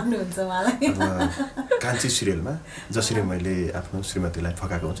 कसरी मिलाउनुहुन्छ उहाँलाई? कान्छी सिरियलमा जसरी मैले आफ्नो श्रीमतीलाई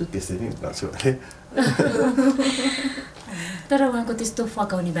फकाएको हुन्छु त्यसरी नै गर्छु भने। तर उहाँको त्यस्तो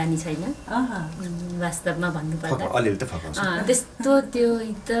फकाउने बानी छैन वास्तवमा भन्नुपर्दा। अलिअलि त फकाउँछ, त्यस्तो त्यो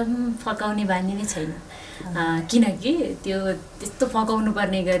एकदम फकाउने बानी नै छैन, किनकि त्यो त्यस्तो फकाउनु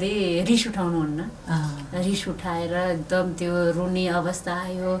पर्ने गरी रिस उठाउनुहुन्न। रिस उठाएर एकदम त्यो रुने अवस्था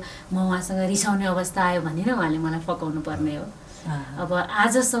आयो, म उहाँसँग रिसाउने अवस्था आयो भने नै उहाँले मलाई फकाउनु पर्ने हो। अब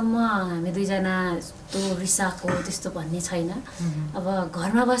आजसम्म हामी दुईजना यस्तो रिसाएको त्यस्तो भन्ने छैन। अब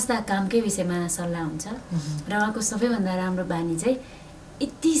घरमा बस्दा कामकै विषयमा सल्लाह हुन्छ र उहाँको सबैभन्दा राम्रो बानी चाहिँ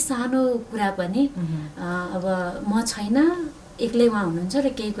यति सानो कुरा पनि अब म छैन, एक्लै उहाँ हुनुहुन्छ र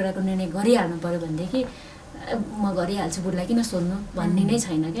केही कुराको निर्णय गरिहाल्नु पऱ्यो भनेदेखि म गरिहाल्छु, बुढलाई किन सोध्नु भन्ने नै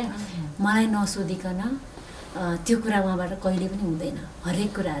छैन क्या। मलाई नसोधिकन त्यो कुरा उहाँबाट कहिले पनि हुँदैन, हरेक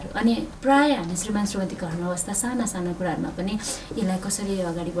कुराहरू। अनि प्रायः हामी श्रीमान श्रीमती घरमा अवस्था साना साना कुराहरूमा पनि यसलाई कसरी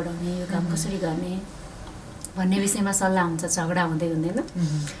अगाडि बढाउने, यो काम कसरी गर्ने भन्ने विषयमा सल्लाह हुन्छ, झगडा हुँदै हुँदैन।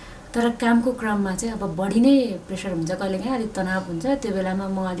 तर कामको क्रममा चाहिँ अब बढी नै प्रेसर हुन्छ, कहिलेकाहीँ अलिक तनाव हुन्छ, त्यो बेलामा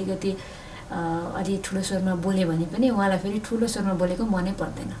म अलिकति अलि ठुलो स्वरमा बोलेँ भने पनि उहाँलाई फेरि ठुलो स्वरमा बोलेको मनै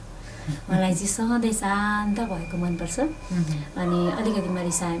पर्दैन। मलाई चाहिँ सधैँ शान्त भएको मनपर्छ। अनि अलिकति म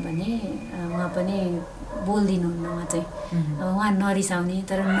रिसाएँ भने उहाँ पनि बोलिदिनुहुन्न, उहाँ चाहिँ उहाँ नरिसाउने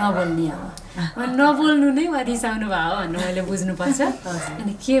तर नबोल्ने, अब नबोल्नु नै उहाँ रिसाउनु भयो भन्नु मैले बुझ्नुपर्छ।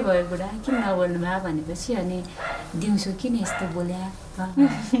 अनि के भयो बुढा, किन नबोल्नु भयो भनेपछि अनि दिउँसो किन यस्तो बोल्या,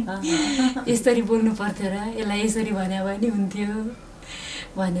 यसरी बोल्नु पर्थ्यो र, यसलाई यसरी भने भए नि हुन्थ्यो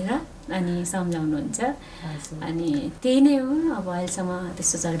भनेर अनि सम्झाउनुहुन्छ। अनि त्यही नै हो, अब अहिलेसम्म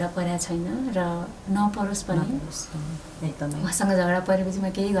त्यस्तो झगडा परेको छैन र नपरोस् पनि। उहाँसँग झगडा परेपछि म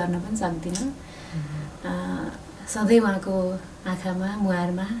केही गर्न पनि सक्दिनँ। सधैँ उहाँको आँखामा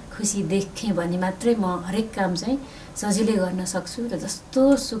मुहारमा खुसी देखेँ भने मात्रै म हरेक काम चाहिँ सजिलै गर्न सक्छु र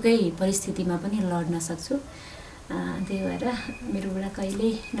जस्तो सुकै परिस्थितिमा पनि लड्न सक्छु। त्यही भएर मेरो बुढा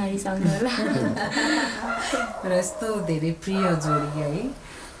कहिल्यै नरिसाउनु होला। र यस्तो धेरै प्रिय जोडी है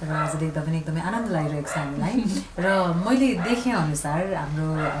र आज देख्दा पनि एकदमै आनन्द लागिरहेको छ हामीलाई। र मैले देखेँ अनुसार हाम्रो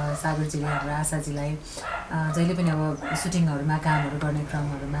सागरजीले हाम्रो आशाजीलाई जहिले पनि अब सुटिङहरूमा कामहरू गर्ने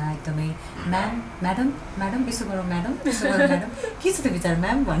क्रमहरूमा एकदमै म्याडम यसो गरौँ म्याडम यसो गरौँ म्याडम के छ त्यो विचार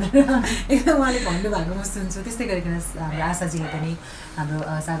म्याम भनेर एकदम उहाँले भन्नुभएको म सुन्छु। त्यस्तै गरिकन हाम्रो आशाजीले पनि हाम्रो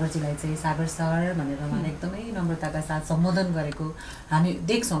सागरजीलाई चाहिँ सागर सर भनेर उहाँले एकदमै नम्रताका साथ सम्बोधन गरेको हामी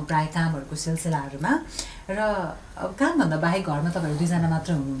देख्छौँ प्राय कामहरूको सिलसिलाहरूमा। र अब कामभन्दा बाहेक घरमा तपाईँहरू दुईजना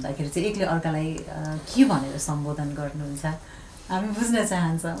मात्र हुनुहुँदाखेरि चाहिँ एकले अर्कालाई के भनेर सम्बोधन गर्नुहुन्छ हामी बुझ्न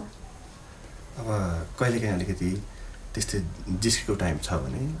चाहन्छौँ। अब कहिलेकाहीँ अलिकति त्यस्तै जिस्केको टाइम छ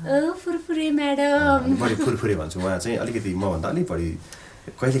भने फुरफुरे म्याडम बढी फुरफुरे भन्छु। उहाँ चाहिँ अलिकति मभन्दा अलिक बढी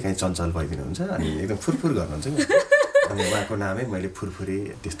कहिलेकाहीँ चञ्चल भइदिनुहुन्छ अनि एकदम फुरफुर गर्नुहुन्छ नि। अनि उहाँको नामै मैले फुरफुरे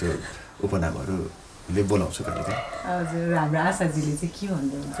त्यस्तो उपनामहरूले बोलाउँछु कहिलेकाहीँ। हजुर हाम्रो आशाजीले चाहिँ के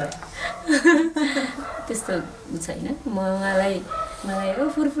भन्नुहुन्छ? त्यस्तो छैन। मलाई ओ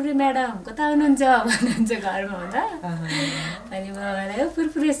फुरफुरे म्याडम कता हुनुहुन्छ भन्नुहुन्छ घरमा हुँदा। अनि म उहाँलाई ओ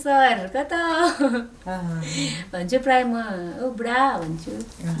फुरफुरे सर कता भन्छु। प्रायः म ओ बुढा भन्छु,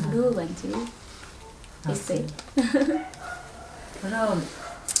 बुढो भन्छु त्यस्तै। र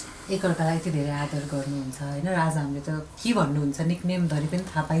एकअर्कालाई यति धेरै आदर गर्नुहुन्छ होइन। र आज हामीले त के भन्नुहुन्छ निकनेम धरि पनि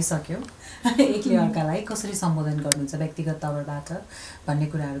थाहा पाइसक्यौँ एकले अर्कालाई कसरी सम्बोधन गर्नुहुन्छ व्यक्तिगत तवरबाट भन्ने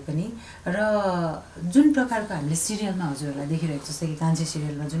कुराहरू पनि। र जुन प्रकारको हामीले सिरियलमा हजुरहरूलाई देखिरहेको जस्तै कि कान्छी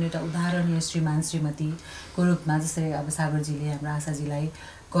सिरियलमा जुन एउटा उदाहरणीय श्रीमान श्रीमतीको रूपमा जसरी अब सागरजीले हाम्रो आशाजीलाई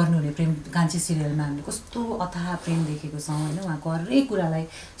गर्नुहुने प्रेम कान्छी सिरियलमा हामीले कस्तो अथाह प्रेम देखेको छौँ होइन। उहाँको हरेक कुरालाई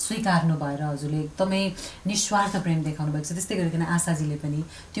स्वीकार्नु भएर हजुरले एकदमै निस्वार्थ प्रेम देखाउनु भएको छ। त्यस्तै गरिकन आशाजीले पनि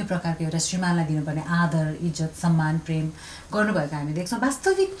त्यो प्रकारको एउटा श्रीमानलाई दिनुपर्ने आदर इज्जत सम्मान प्रेम गर्नुभएको हामी देख्छौँ।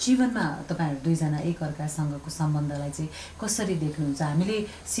 वास्तविक जीवनमा तपाईँहरू दुईजना एकअर्कासँगको सम्बन्धलाई चाहिँ कसरी देख्नुहुन्छ? हामीले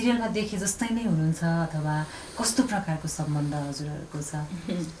सिरियलमा देखे जस्तै नै हुनुहुन्छ अथवा कस्तो प्रकारको सम्बन्ध हजुरहरूको छ?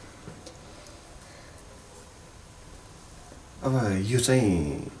 अब यो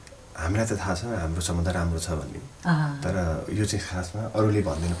चाहिँ हामीलाई त थाहा छ हाम्रो सम्बन्ध राम्रो छ भन्ने, तर यो चाहिँ खासमा अरूले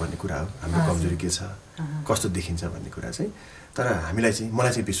भनिदिनु पर्ने कुरा हो हाम्रो कमजोरी के छ कस्तो देखिन्छ भन्ने कुरा चाहिँ। तर हामीलाई चाहिँ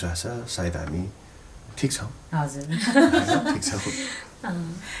मलाई चाहिँ विश्वास छ सायद हामी ठिक छौँ। हजुर ठिक छौँ।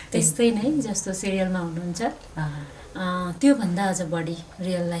 त्यस्तै नै जस्तो सिरियलमा हुनुहुन्छ त्योभन्दा अझ बढी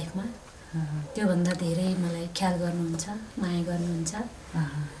रियल लाइफमा त्योभन्दा धेरै मलाई ख्याल गर्नुहुन्छ, माया गर्नुहुन्छ,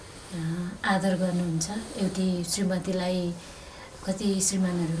 आदर गर्नुहुन्छ। एउटी श्रीमतीलाई कति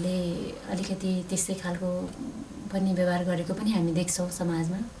श्रीमानहरूले अलिकति त्यस्तै खालको पनि व्यवहार गरेको पनि हामी देख्छौँ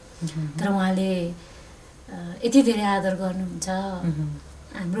समाजमा। तर उहाँले यति धेरै आदर गर्नुहुन्छ।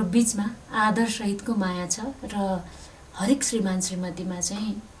 हाम्रो बिचमा आदरसहितको माया छ र हरेक श्रीमान श्रीमतीमा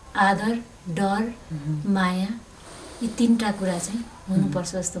चाहिँ आदर डर माया यी तीनटा कुरा चाहिँ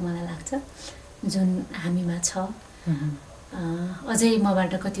हुनुपर्छ जस्तो मलाई लाग्छ जुन हामीमा छ। अझै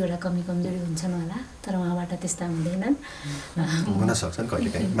मबाट कतिवटा कमी कमजोरी हुन्छन् होला तर उहाँबाट त्यस्ता हुँदैनन्। हुन सक्छन्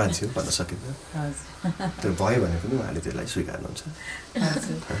कहिलेकाहीँ मान्छे भन्न सकिन्न, त्यो भयो भने पनि उहाँले त्यसलाई स्वीकार्नुहुन्छ।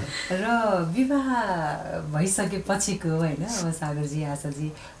 र विवाह भइसकेपछिको होइन अब सागरजी आशाजी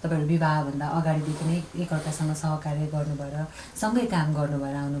तपाईँहरू विवाहभन्दा अगाडिदेखि नै एकअर्कासँग सहकार्य गर्नुभएर सँगै काम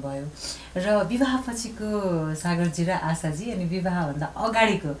गर्नुभएर आउनुभयो र विवाहपछिको सागरजी र आशाजी अनि विवाहभन्दा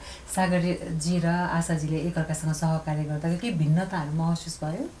अगाडिको सागरजी र आशाजीले एकअर्कासँग सहकार्य गर्दा के भिन्नताहरू महसुस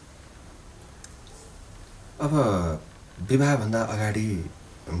भयो? अब विवाहभन्दा अगाडि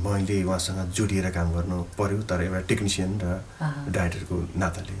मैले उहाँसँग जोडिएर काम गर्नु पर्यो तर एउटा टेक्निसियन र डाइरेक्टरको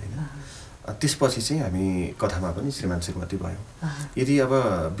नाताले होइन। त्यसपछि चाहिँ हामी कथामा पनि श्रीमान श्रीमती भयौँ। यदि अब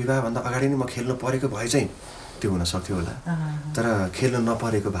विवाहभन्दा अगाडि नै म खेल्नु परेको भए चाहिँ त्यो हुन सक्थ्यो होला, तर खेल्नु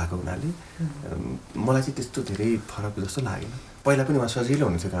नपरेको भएको हुनाले मलाई चाहिँ त्यस्तो धेरै फरक जस्तो लागेन। पहिला पनि उहाँ सजिलो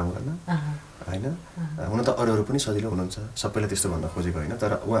हुनुहुन्थ्यो काम गर्न होइन, हुन त अरू पनि सजिलो हुनुहुन्छ सबैलाई त्यस्तो भन्न खोजेको होइन,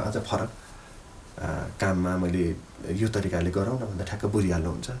 तर उहाँ अझ फरक काममा मैले यो तरिकाले गरौँ न भन्दा ठ्याक्क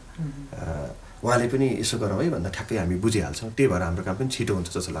बुझिहाल्नुहुन्छ। उहाँले पनि यसो गरौँ है भन्दा ठ्याक्कै हामी बुझिहाल्छौँ, त्यही भएर हाम्रो काम पनि छिटो हुन्छ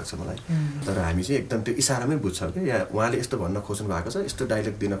जस्तो लाग्छ मलाई। तर हामी चाहिँ एकदम त्यो इसारामै बुझ्छौँ कि या उहाँले यस्तो भन्न खोज्नु भएको छ, यस्तो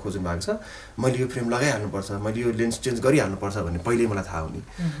डाइलग दिन खोज्नु भएको छ, मैले यो फ्रेम लगाइहाल्नुपर्छ, मैले यो लेन्स चेन्ज गरिहाल्नुपर्छ भन्ने पहिल्यै मलाई थाहा हुने।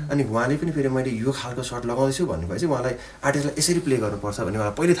 अनि उहाँले पनि फेरि मैले यो खालको सर्ट लगाउँदैछु भन्नुभयो चाहिँ उहाँलाई आर्टिस्टलाई यसरी प्ले गर्नुपर्छ भन्ने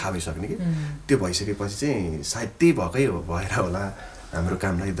उहाँलाई पहिल्यै थाहा भइसक्ने कि त्यो भइसकेपछि चाहिँ सायद त्यही भएकै भएर होला हाम्रो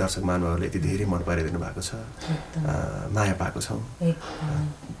कामलाई दर्शक महानुभावहरूले यति धेरै मन पराइदिनु भएको छ, माया पाएको छौँ,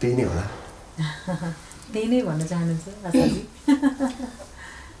 त्यही नै होला। त्यही नै भन्न चाहनुहुन्छ आशाजी?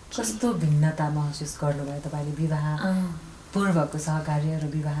 कस्तो भिन्नता महसुस गर्नुभयो तपाईँले विवाह पूर्वको सहकार्य र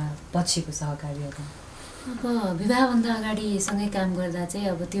विवाह पछिको सहकार्यको? अब विवाहभन्दा अगाडि सँगै काम गर्दा चाहिँ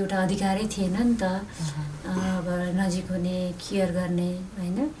अब त्यो एउटा अधिकारै थिएन नि त, अब नजिक हुने, केयर गर्ने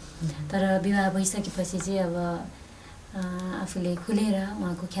होइन। तर विवाह भइसकेपछि चाहिँ अब आफूले खुलेर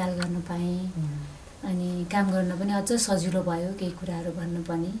उहाँको ख्याल गर्न पाएँ, अनि काम गर्न पनि अझ सजिलो भयो केही कुराहरू भन्न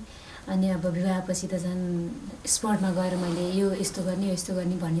पनि। अनि अब विवाहपछि त झन् स्पटमा गएर मैले यो यस्तो गर्ने यो यस्तो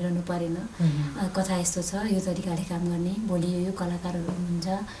गर्ने भनिरहनु परेन, कथा यस्तो छ यो तरिकाले काम गर्ने, भोलि यो कलाकारहरू हुनुहुन्छ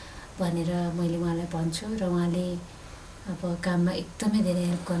भनेर मैले उहाँलाई भन्छु र उहाँले अब काममा एकदमै धेरै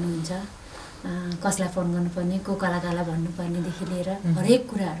हेल्प गर्नुहुन्छ। कसलाई फोन गर्नुपर्ने, को कलाकारलाई भन्नुपर्नेदेखि लिएर हरेक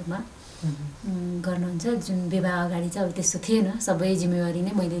कुराहरूमा गर्नुहुन्छ। जुन विवाह अगाडि चाहिँ अब त्यस्तो थिएन, सबै जिम्मेवारी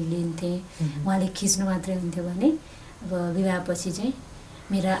नै मैले लिन्थेँ, उहाँले खिच्नु मात्रै हुन्थ्यो भने अब विवाहपछि चाहिँ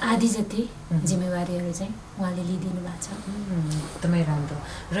मेरा आधी जति जिम्मेवारीहरू चाहिँ उहाँले लिइदिनु भएको छ। एकदमै राम्रो।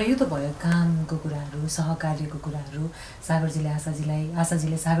 र यो त भयो कामको कुराहरू, सहकार्यको कुराहरू। सागरजीले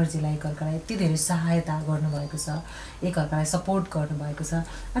आशाजीले सागरजीलाई एकअर्कालाई यति धेरै सहायता गर्नुभएको छ, एकअर्कालाई सपोर्ट गर्नुभएको छ।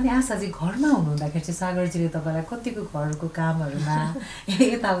 अनि आशाजी घरमा हुनुहुँदाखेरि चाहिँ सागरजीले तपाईँलाई कतिको घरको कामहरूमा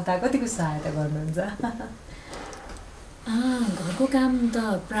यताउता कतिको सहायता गर्नुहुन्छ? घरको काम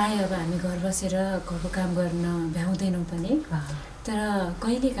त प्राय अब हामी घर बसेर घरको काम गर्न भ्याउँदैनौँ पनि, तर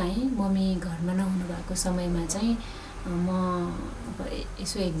कहिलेकाहीँ मम्मी घरमा नहुनु भएको समयमा चाहिँ म अब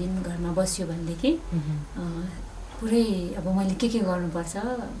यसो एक दिन घरमा बस्यो भनेदेखि पुरै अब मैले के गर्नुपर्छ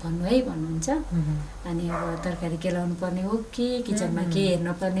भन्नु है भन्नुहुन्छ। अनि अब तरकारी केलाउनु पर्ने हो कि किचनमा के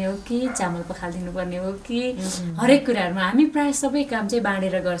हेर्नु पर्ने हो कि चामल पखालिदिनु पर्ने हो कि हरेक कुराहरूमा हामी प्रायः सबै काम चाहिँ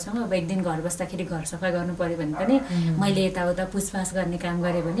बाँडेर गर्छौँ। अब एक दिन घर बस्दाखेरि घर सफा गर्नु पऱ्यो भने पनि मैले यताउता पुछपाछ गर्ने काम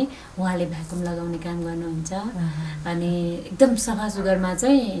गरेँ भने उहाँले भ्याकुम लगाउने काम गर्नुहुन्छ। अनि एकदम सफा सुग्घरमा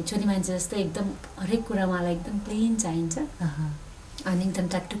चाहिँ छोरी मान्छे जस्तै एकदम हरेक कुरा उहाँलाई एकदम क्लिन चाहिन्छ। अनि एकदम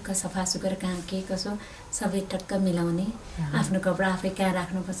टकटुक्क सफा सुग्घर कहाँ के कसो सबै टक्क मिलाउने, आफ्नो कपडा आफै कहाँ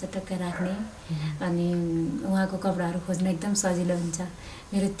राख्नुपर्छ टक्क राख्ने। अनि उहाँको कपडाहरू खोज्न एकदम सजिलो हुन्छ।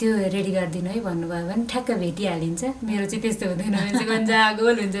 मेरो त्यो रेडी गरिदिनु है भन्नुभयो भने ठ्याक्क भेटिहालिन्छ। मेरो चाहिँ त्यस्तो हुँदैन, मान्छे गन्जा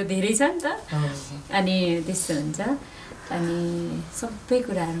गोल हुन्छ, धेरै छ नि त, अनि त्यस्तो हुन्छ। अनि सबै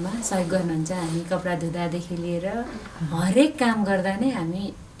कुराहरूमा सहयोग गर्नुहुन्छ। हामी कपडा धुँदादेखि लिएर हरेक काम गर्दा नै हामी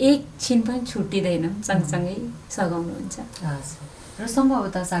एकछिन पनि छुट्टिँदैनौँ, सँगसँगै सघाउनुहुन्छ। र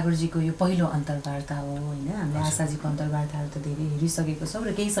सम्भवतः सागरजीको यो पहिलो अन्तर्वार्ता हो होइन? हामीले आशाजीको अन्तर्वार्ताहरू त धेरै हेरिसकेको छौँ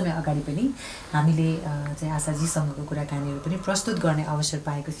र केही समय अगाडि पनि हामीले चाहिँ आशाजीसँगको कुराकानीहरू पनि प्रस्तुत गर्ने अवसर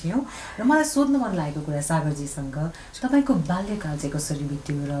पाएको थियौँ। र मलाई सोध्नु मन लागेको कुरा सागरजीसँग, तपाईँको बाल्यकाल चाहिँ कसरी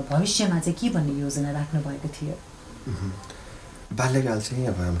बित्यो र भविष्यमा चाहिँ के भन्ने योजना राख्नुभएको थियो? बाल्यकाल चाहिँ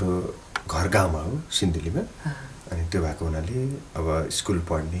अब हाम्रो घर गाउँमा हो, सिन्धुलीमा। अनि त्यो भएको हुनाले अब स्कुल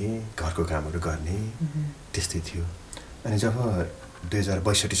पढ्ने, घरको कामहरू गर्ने त्यस्तै थियो। अनि जब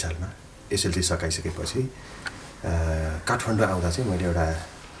 2062 सालमा एसएलसी सकाइसकेपछि काठमाडौँ आउँदा चाहिँ मैले एउटा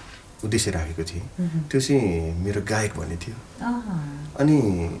उद्देश्य राखेको थिएँ, त्यो चाहिँ मेरो गायक भन्ने थियो। अनि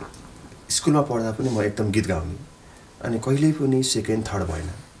स्कुलमा पढ्दा पनि म एकदम गीत गाउने, अनि कहिल्यै पनि सेकेन्ड थर्ड भएन,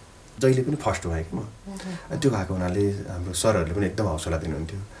 जहिले पनि फर्स्ट भएँ कि म। अनि त्यो भएको हुनाले हाम्रो सरहरूले पनि एकदम हौसला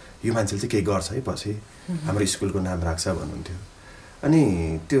दिनुहुन्थ्यो, यो मान्छेले चाहिँ केही गर्छ है पछि, हाम्रो स्कुलको नाम राख्छ भन्नुहुन्थ्यो। अनि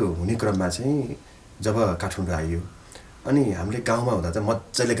त्यो हुने क्रममा चाहिँ जब काठमाडौँ आइयो, अनि हामीले गाउँमा हुँदा चाहिँ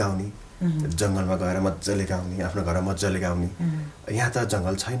मजाले गाउने, जङ्गलमा गएर मजाले गाउने, आफ्नो घरमा मजाले गाउने। यहाँ त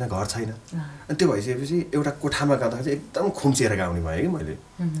जङ्गल छैन, घर छैन। अनि त्यो भइसकेपछि एउटा कोठामा गाउँदाखेरि चाहिँ एकदम खुम्चिएर गाउने भएँ कि मैले।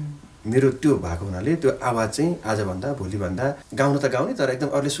 मेरो त्यो भएको हुनाले त्यो आवाज चाहिँ आजभन्दा भोलिभन्दा गाउन त गाउने, तर एकदम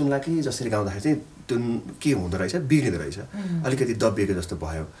अरूले सुन्ला कि जसरी गाउँदाखेरि चाहिँ त्यो के हुँदो रहेछ, बिग्रिँदो रहेछ, अलिकति दबिएको जस्तो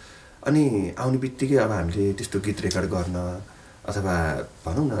भयो। अनि आउने बित्तिकै अब हामीले त्यस्तो गीत रेकर्ड गर्न अथवा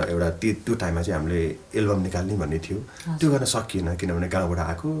भनौँ न एउटा त्यो टाइममा चाहिँ हामीले एल्बम निकाल्ने भन्ने थियो, त्यो गर्न सकिएन, किनभने गाउँबाट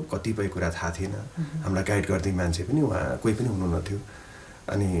आएको कतिपय कुरा थाहा थिएन, हामीलाई गाइड गर्ने मान्छे पनि उहाँ कोही पनि हुनुहुन्थ्यो।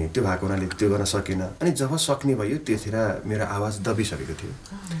 अनि त्यो भएको हुनाले त्यो गर्न सकिएन। अनि जब सक्ने भयो त्यतिखेर मेरो आवाज दबिसकेको थियो।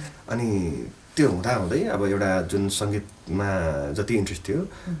 अनि त्यो हुँदै अब एउटा जुन सङ्गीतमा जति इन्ट्रेस्ट थियो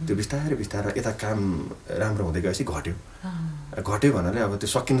त्यो बिस्तारै बिस्तारै यता काम राम्रो हुँदै गएपछि घट्यो भन्नाले अब त्यो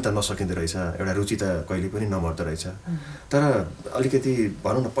सकिन त नसकिँदो रहेछ, एउटा रुचि त कहिले पनि नमर्दो रहेछ। तर अलिकति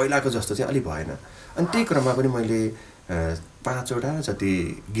भनौँ न पहिलाको जस्तो चाहिँ अलि भएन। अनि त्यही क्रममा पनि मैले 5वटा जति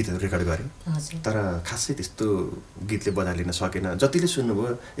गीतहरू रेकर्ड गरेँ, तर खासै त्यस्तो गीतले बजाइ लिन सकेन। जतिले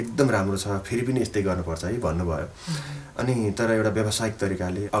सुन्नुभयो एकदम राम्रो छ, फेरि पनि यस्तै गर्नुपर्छ है भन्नुभयो। अनि तर एउटा व्यावसायिक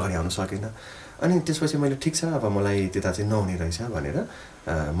तरिकाले अगाडि आउन सकेन। अनि त्यसपछि मैले ठिक छ अब मलाई त्यता चाहिँ नहुने रहेछ भनेर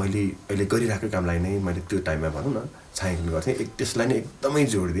मैले अहिले गरिरहेको कामलाई नै मैले त्यो टाइममा भनौँ न छायाङ्कन गर्थेँ, त्यसलाई नै एकदमै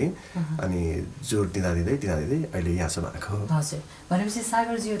जोड दिएँ। अनि जोड दिँदै अहिले यहाँसम्म आएको। हजुर, भनेपछि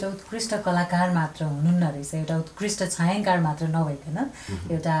सागरजी एउटा उत्कृष्ट कलाकार मात्र हुनुहुन्न रहेछ, एउटा उत्कृष्ट छायाङ्कार मात्र नभइकन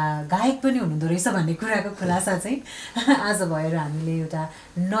एउटा गायक पनि हुनुहुँदो रहेछ भन्ने कुराको खुलासा चाहिँ आज भएर हामीले एउटा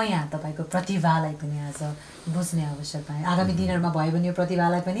नयाँ तपाईँको प्रतिभालाई पनि आज बुझ्ने अवसर पायौँ। आगामी दिनहरूमा भयो भने यो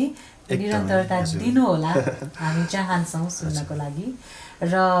प्रतिभालाई पनि निरन्तरता दिनु होला हामी चाहन्छौँ सुन्नको लागि।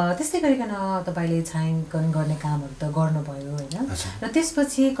 र त्यस्तै गरिकन तपाईँले छायाङ्कन गर्ने कामहरू त गर्नुभयो होइन, र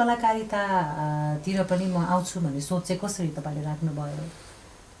त्यसपछि कलाकारितातिर पनि म आउँछु भन्ने सोच चाहिँ कसरी तपाईँले राख्नुभयो?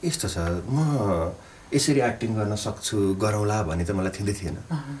 यस्तो छ, म यसरी एक्टिङ गर्न सक्छु गरौँला भन्ने त मलाई थिँदै थिएन।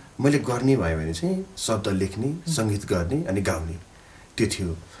 मैले गर्ने भयो भने चाहिँ शब्द लेख्ने, सङ्गीत गर्ने अनि गाउने, त्यो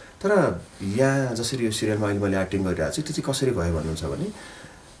थियो। तर यहाँ जसरी यो सिरियलमा अहिले मैले एक्टिङ गरिरहेको छु त्यो चाहिँ कसरी भयो भन्नुहुन्छ भने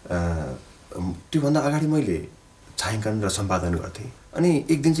त्योभन्दा अगाडि मैले छायाङ्कन र सम्पादन गर्थेँ। अनि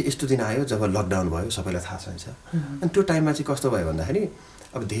एक दिन चाहिँ यस्तो दिन आयो जब लकडाउन भयो, सबैलाई थाहा छ। अनि त्यो टाइममा चाहिँ कस्तो भयो भन्दाखेरि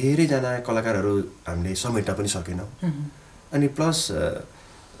अब धेरैजना कलाकारहरू हामीले समेट्न पनि सकेनौँ। अनि प्लस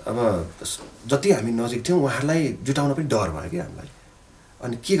अब जति हामी नजिक थियौँ उहाँहरूलाई जुटाउन पनि डर भयो कि हामीलाई।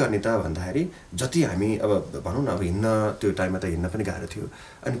 अनि के गर्ने त भन्दाखेरि जति हामी अब भनौँ न अब हिँड्न, त्यो टाइममा त हिँड्न पनि गाह्रो थियो।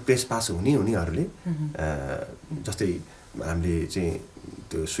 अनि प्रेस पास हुनेहरूले जस्तै हामीले चाहिँ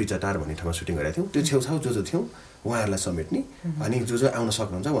त्यो स्विचटार भन्ने ठाउँमा सुटिङ गरेका थियौँ, त्यो छेउछाउ जो थियौँ उहाँहरूलाई समेट्ने अनि जो आउन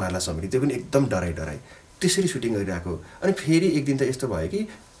सक्नुहुन्छ उहाँहरूलाई समेट्ने, त्यो पनि एकदम डराइ त्यसरी सुटिङ गरिरहेको। अनि फेरि एक दिन त यस्तो भयो कि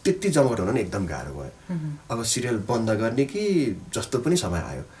त्यति जमघट हुन नि एकदम गाह्रो भयो। अब सिरियल बन्द गर्ने कि जस्तो पनि समय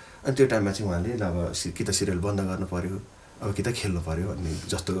आयो। अनि त्यो टाइममा चाहिँ उहाँले अब कि त सिरियल बन्द गर्नु पर्यो, अब कि त खेल्नु पर्यो भन्ने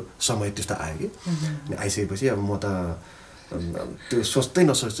जस्तो समय त्यस्तो आयो कि। अनि आइसकेपछि अब म त त्यो सोच्दै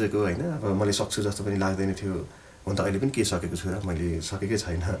नसोचेको होइन, अब मैले सक्छु जस्तो पनि लाग्दैन थियो। हुन त अहिले पनि के सकेको छु र मैले सकेकै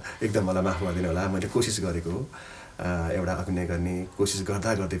छैन, एकदम मलाई माफ गरिदिनु होला। मैले कोसिस गरेको हो एउटा अभिनय गर्ने, कोसिस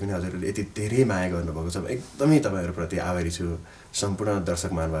गर्दा गर्दै पनि हजुरहरूले यति धेरै माया गर्नुभएको छ, एकदमै तपाईँहरूप्रति आभारी छु। सम्पूर्ण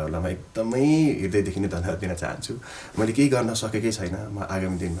दर्शक महानुभावहरूलाई म एकदमै हृदयदेखि नै धन्यवाद दिन चाहन्छु। मैले केही गर्न सकेकै छैन, म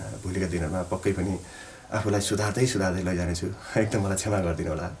आगामी दिनमा भोलिका दिनहरूमा पक्कै पनि आफूलाई सुधार्दै लैजानेछु। एकदम मलाई क्षमा गरिदिनु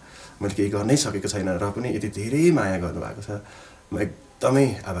होला, मैले केही गर्नै सकेको छैन र पनि यति धेरै माया गर्नुभएको छ, म एकदमै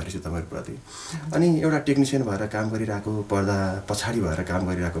आभारी छु तपाईँहरूप्रति। अनि एउटा टेक्निसियन भएर काम गरिरहेको, पर्दा पछाडि भएर काम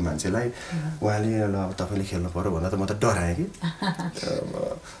गरिरहेको मान्छेलाई उहाँले ल तपाईँले खेल्नु पर्यो भन्दा त म त डराएँ कि।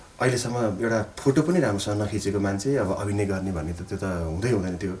 अहिलेसम्म एउटा फोटो पनि राम्रोसँग नखिचेको मान्छे अब अभिनय गर्ने भन्ने त त्यो त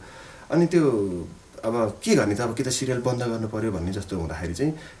हुँदैन थियो। अनि त्यो अब के गर्ने त, अब कि त सिरियल बन्द गर्नु पर्यो भन्ने जस्तो हुँदाखेरि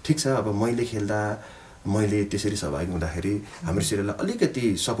चाहिँ ठिक छ, अब मैले खेल्दा मैले त्यसरी सहभागी हुँदाखेरि हाम्रो सिरियललाई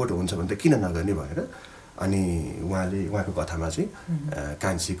अलिकति सपोर्ट हुन्छ भने त किन नगर्ने भनेर अनि उहाँको कथामा चाहिँ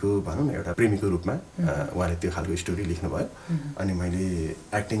कान्छीको भनौँ न एउटा प्रेमीको रूपमा उहाँले त्यो खालको स्टोरी लेख्नुभयो। अनि मैले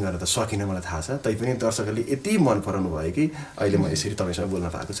एक्टिङ गर्न त सकिनँ, मलाई थाहा छ, तैपनि दर्शकहरूले यति मन पराउनु भयो कि अहिले म यसरी तपाईँसँग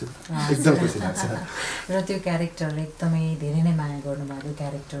बोल्न पाएको छु, एकदम खुसी लाग्छ। र त्यो क्यारेक्टर एकदमै धेरै नै माया गर्नुभएको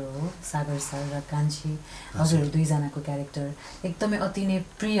क्यारेक्टर हो सागर सर र कान्छी हजुरहरू दुईजनाको क्यारेक्टर एकदमै अति नै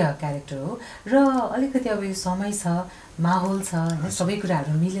प्रिय क्यारेक्टर हो। र अलिकति अब यो समय छ, माहौल छ होइन, सबै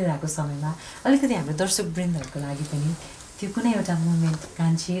कुराहरू मिलिरहेको समयमा अलिकति हाम्रो दर्शकवृन्दहरूको लागि पनि त्यो कुनै एउटा मोमेन्ट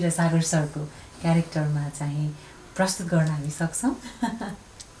कान्छी र सागर सरको क्यारेक्टरमा चाहिँ प्रस्तुत गर्न हामी सक्छौँ।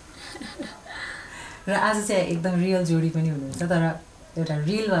 र आज चाहिँ एकदम रियल जोडी पनि हुनुहुन्छ, तर एउटा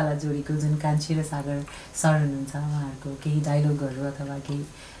रियलवाला जोडीको जुन कान्छी र सागर सर हुनुहुन्छ उहाँहरूको केही डायलगहरू अथवा केही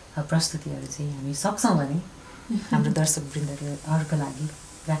प्रस्तुतिहरू चाहिँ हामी सक्छौँ भने हाम्रो दर्शकवृन्दहरूको लागि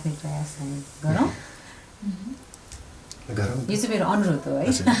राख्ने प्रयास हामी गरौँ। यो चाहिँ मेरो अनुरोध हो है।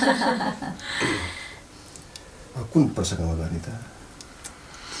 कुन प्रसङ्गमा गर्ने त?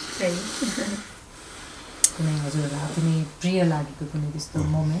 कुनै हजुरहरूलाई कुनै प्रिय लागेको कुनै त्यस्तो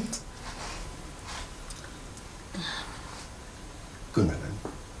मोमेन्ट? कुनमा गर्ने?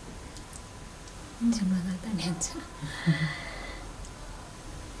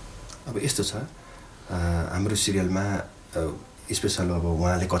 अब यस्तो छ, हाम्रो सिरियलमा स्पेसल अब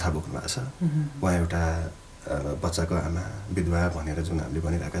उहाँले कथा बोक्नु भएको छ। उहाँ एउटा बच्चाको आमा विधवा भनेर जुन हामीले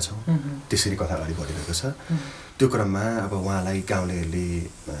भनिरहेका छौँ त्यसरी कथा अगाडि बढिरहेको छ। त्यो क्रममा अब उहाँलाई गाउँलेहरूले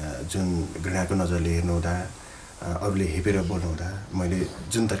जुन घृणाको नजरले हेर्नुहुँदा, अरूले हेपेर बोल्नुहुँदा मैले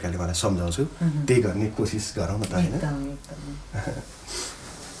जुन तरिकाले उहाँलाई सम्झाउँछु त्यही गर्ने कोसिस गरौँ न त होइन।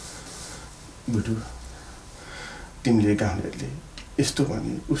 बुटु, तिमीले गाउँलेहरूले यस्तो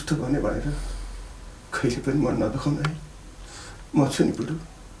भने उस्तो भने भनेर कहिले पनि मन नदुखाउन है। म छु नि बुटु,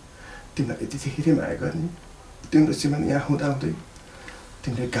 तिमीलाई यति धेरै माया गर्ने, तिम्रो श्रीमान यहाँ हुँदाहुँदै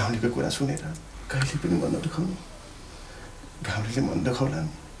तिमीले गाउँलेको कुरा सुनेर कहिले पनि मन नदुखाउनु। गाउँलेले मन दुखाउलान्,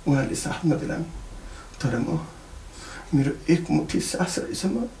 उहाँले साथ नदिलान्, तर म मेरो एक मुठी सास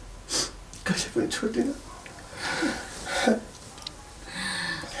रहेसम्म कहिले पनि छोड्दिनँ।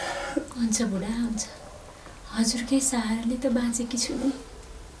 हुन्छ बुढा हुन्छ, हजुरकै सहाराले त बाँचेकी छु नि।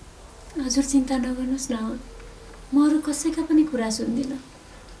 हजुर चिन्ता नगर्नुहोस् न, म अरू कसैका पनि कुरा सुन्दिनँ।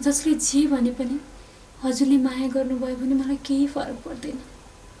 जसले जे भने पनि हजुरले माया गर्नुभयो भने मलाई केही फरक पर्दैन।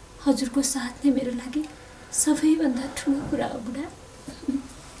 हजुरको साथ नै मेरो लागि सबैभन्दा ठुलो कुरा हो बुढा।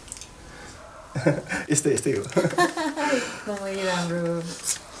 यस्तै हो। एकदमै राम्रो।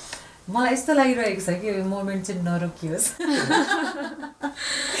 मलाई यस्तो लागिरहेको छ कि यो मोमेन्ट चाहिँ नरोकियोस्।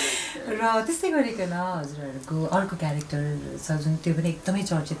 र त्यस्तै गरिकन हजुरहरूको अर्को क्यारेक्टर छ जुन त्यो पनि एकदमै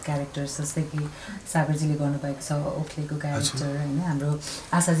चर्चित क्यारेक्टर छ, जस्तै कि सागरजीले गर्नुभएको छ ओख्लेको क्यारेक्टर होइन। हाम्रो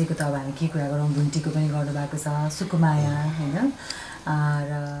आशाजीको त अब हामी के कुरा गरौँ, भुन्टीको पनि गर्नुभएको छ, सुकुमाया होइन।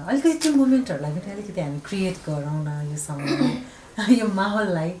 र अलिकति त्यो मोमेन्टहरूलाई पनि अलिकति हामी क्रिएट गरौँ न यो समय, यो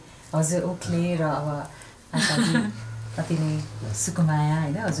माहौललाई। हजुर ओख्ले र अब आशाजी अति नै सुकुमाया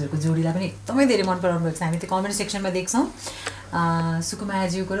होइन, हजुरको जोडीलाई पनि एकदमै धेरै मन पराउनु भएको छ। हामी त्यो कमेन्ट सेक्सनमा देख्छौँ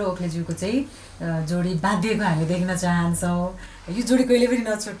सुकुमायाज्यूको र ओख्लेज्यूको चाहिँ जोडी बाँधिएको हामी देख्न चाहन्छौँ। यो जोडी कहिले पनि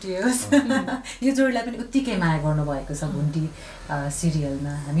नछुटियोस्। यो जोडीलाई पनि उत्तिकै माया गर्नुभएको छ भुन्टी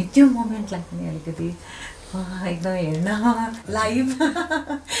सिरियलमा। हामी त्यो मोमेन्टलाई पनि अलिकति एकदम हेर्न लाइभ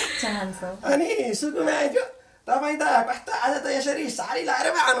चाहन्छौँ। अनि सुकुमायाज्यू तपाईँ त कस्तो आज त यसरी साडी लाएर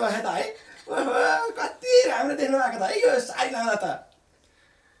पो आउनुभएको त है? कति राम्रो देख्नु भएको त है यो साडी लाउँदा त।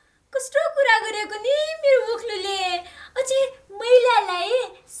 कस्तो कुरा गरेको नि मेरो ओख्लोले। अझै महिलालाई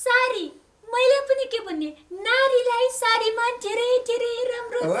साडी, महिला पनि के भन्ने, नारीलाई साडीमा धेरै धेरै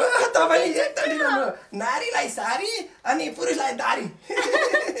राम्रो। तपाईले एकदम राम्रो, नारीलाई साडी अनि पुरुषलाई दारी।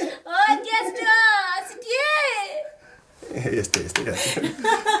 यस्तै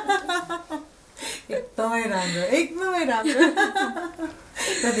एकदमै राम्रो, एकदमै राम्रो।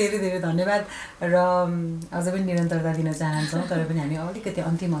 र धेरै धेरै धन्यवाद। र अझ पनि निरन्तरता दिन चाहन्छौँ, तर पनि हामी अलिकति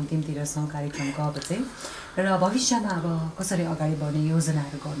अन्तिमतिर छौँ कार्यक्रमको अब चाहिँ। र भविष्यमा अब कसरी अगाडि बढ्ने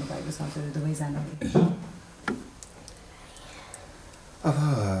योजनाहरू गर्नुभएको छ हजुर दुवैजनाले? अब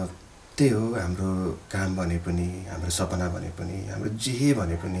त्यही हो, हाम्रो काम भने पनि, हाम्रो सपना भने पनि, हाम्रो जे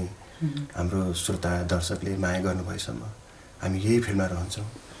भने पनि हाम्रो श्रोता दर्शकले माया गर्नुभएसम्म हामी यही फिल्डमा रहन्छौँ।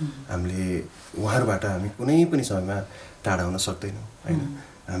 हामीले उहाँहरूबाट हामी कुनै पनि समयमा टाढा हुन सक्दैनौँ होइन।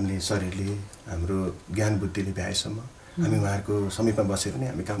 हामीले शरीरले, हाम्रो ज्ञान बुद्धिले भ्याएसम्म हामी उहाँहरूको समीपमा बसेर नै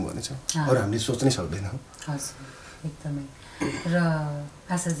हामी काम गर्नेछौँ, अरू हामीले सोच्नै सक्दैनौँ। हजुर एकदमै। र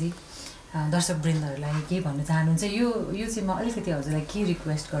आशाजी दर्शकवृन्दहरूलाई के भन्न चाहनुहुन्छ? यो चाहिँ म अलिकति हजुरलाई के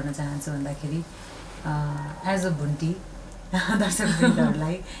रिक्वेस्ट गर्न चाहन्छु भन्दाखेरि एज अ भुन्टी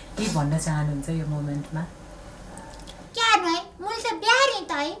दर्शकवृन्दहरूलाई के भन्न चाहनुहुन्छ यो मोमेन्टमा? क्या है मैले त बिहारी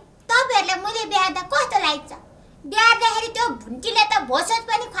त है, तपाईँहरूलाई मैले बिहार्दा कस्तो लाग्छ? बिहार्दाखेरि त्यो भुन्टीले त भोसोस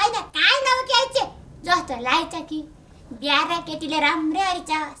पनि खुवाइन, काहीँ नउक्याइचे जस्तो लाग्छ कि बिहार केटीले राम्रै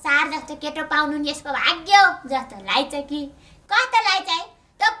हरिछ, सार जस्तो केटो पाउनु नि यसको भाग्य जस्तो लाग्छ कि कस्तो लाग्छ है?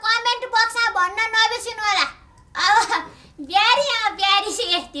 त्यो कमेन्ट बक्समा भन्न नबिर्सिनु होला। अब बिहारी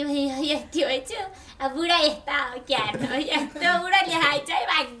यति होइछु, अब बुढा यस्ता हो क्या हो, यस्तो बुढा लेखाइ चाहिँ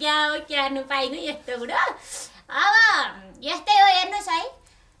भाग्य हो क्या पाइनु यस्तो बुढो। अब यस्तै हो हेर्नुहोस् है,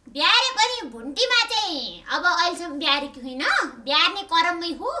 बिहारी पनि भुन्टीमा चाहिँ अब अहिलेसम्म बिहारीको होइन, बिहार्ने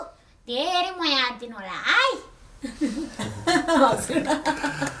करममै हो। धेरै म याद दिनु होला है।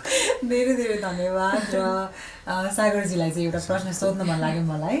 धेरै धेरै धन्यवाद। र सागरजीलाई चाहिँ एउटा प्रश्न सोध्न मन लाग्यो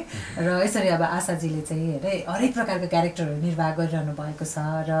मलाई। र यसरी अब आशाजीले चाहिँ हरेक प्रकारको क्यारेक्टरहरू निर्वाह गरिरहनु भएको छ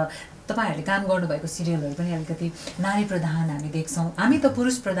र तपाईँहरूले काम गर्नुभएको सिरियलहरू पनि अलिकति नारी प्रधान हामी देख्छौँ। हामी त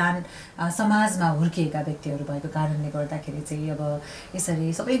पुरुष प्रधान समाजमा हुर्किएका व्यक्तिहरू भएको कारणले गर्दाखेरि चाहिँ अब यसरी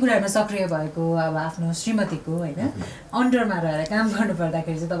सबै कुराहरूमा सक्रिय भएको अब आफ्नो श्रीमतीको होइन अन्डरमा रहेर काम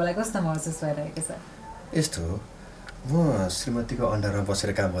गर्नुपर्दाखेरि चाहिँ तपाईँलाई कस्तो महसुस भइरहेको छ? यस्तो हो, म श्रीमतीको अन्डरमा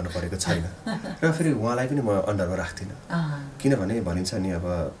बसेर काम गर्नु परेको छैन र फेरि उहाँलाई पनि म अन्डरमा राख्दिनँ। किनभने भनिन्छ नि, अब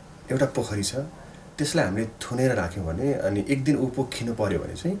एउटा पोखरी छ, त्यसलाई हामीले थुनेर राख्यौँ भने अनि एक दिन ऊ पोखिनु पर्यो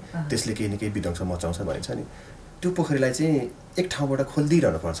भने चाहिँ त्यसले केही न केही विध्वंस मचाउँछ भनिन्छ नि। त्यो पोखरीलाई चाहिँ एक ठाउँबाट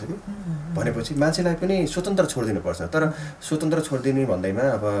खोलिदिइरहनु पर्छ कि भनेपछि मान्छेलाई पनि स्वतन्त्र छोडिदिनुपर्छ। तर स्वतन्त्र छोडिदिने भन्दैमा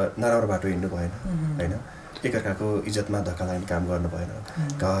अब नराम्रो बाटो हिँड्नु भएन होइन, एकअर्काको इज्जतमा धक्का लाग्ने काम गर्नु भएन।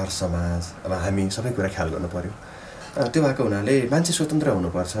 घर समाज अब हामी सबै कुरा ख्याल गर्नु पर्यो। त्यो भएको हुनाले मान्छे स्वतन्त्र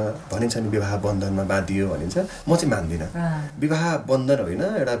हुनुपर्छ भनिन्छ नि। विवाह बन्धनमा बाँधियो भनिन्छ, म चाहिँ मान्दिनँ। विवाह बन्धन होइन,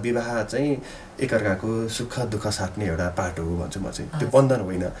 एउटा विवाह चाहिँ एकअर्काको सुख दुःख साट्ने एउटा पाटो हो भन्छु म चाहिँ। त्यो बन्धन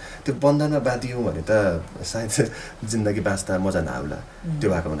होइन। त्यो बन्धनमा बाँधियौँ भने त सायद जिन्दगी बाँच्दा मजा नआउला।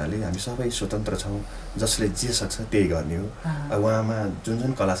 त्यो भएको हुनाले हामी सबै स्वतन्त्र छौँ, जसले जे सक्छ त्यही गर्ने हो। उहाँमा जुन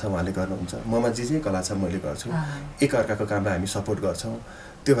जुन कला छ उहाँले गर्नुहुन्छ, ममा जे कला छ मैले गर्छु। एकअर्काको कामलाई हामी सपोर्ट गर्छौँ।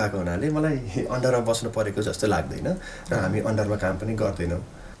 त्यो भएको हुनाले मलाई अन्डरमा बस्नु परेको जस्तो लाग्दैन र हामी अन्डरमा काम पनि गर्दैनौँ।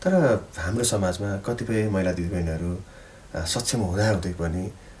 तर हाम्रो समाजमा कतिपय महिला दिदीबहिनीहरू सक्षम हुँदाहुँदै पनि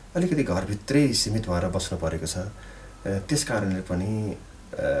अलिकति घरभित्रै सीमित भएर बस्नु परेको छ। त्यस कारणले पनि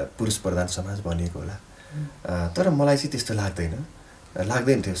पुरुष प्रधान समाज बनिएको होला। तर मलाई चाहिँ त्यस्तो लाग्दैन।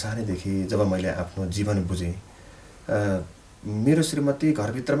 लाग्दैन थियो सानैदेखि जब मैले आफ्नो जीवन बुझेँ मेरो श्रीमती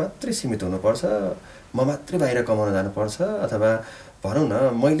घरभित्र मात्रै सीमित हुनुपर्छ म मात्रै बाहिर कमाउन जानुपर्छ अथवा भनौँ न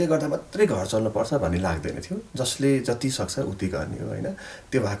मैले गर्दा मात्रै घर चल्नुपर्छ भन्ने लाग्दैन थियो जसले जति सक्छ उति गर्ने हो हैन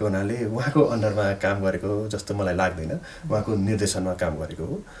त्यो भएको हुनाले उहाँको अन्डरमा काम गरेको जस्तो मलाई लाग्दैन उहाँको निर्देशनमा काम गरेको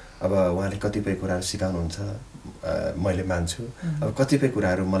हो अब उहाँले कतिपय कुराहरू सिकाउनुहुन्छ मैले मान्छु अब कतिपय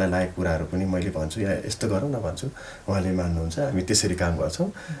कुराहरू मलाई लागेको कुराहरू पनि मैले भन्छु या यस्तो गरौँ न भन्छु उहाँले मान्नुहुन्छ हामी त्यसरी काम गर्छौँ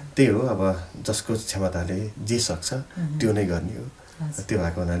त्यही हो अब जसको क्षमताले जे सक्छ त्यो नै गर्ने हो त्यो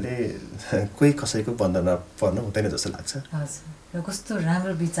भएको हुनाले कोही कसैको बन्धनमा पर्नु हुँदैन जस्तो लाग्छ हजुर र कस्तो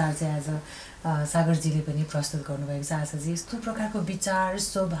राम्रो विचार चाहिँ आज सागरजीले पनि प्रस्तुत गर्नुभएको छ आशाजी यस्तो प्रकारको विचार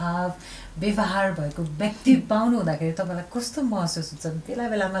स्वभाव व्यवहार भएको व्यक्ति पाउनु हुँदाखेरि तपाईँलाई कस्तो महसुस हुन्छ बेला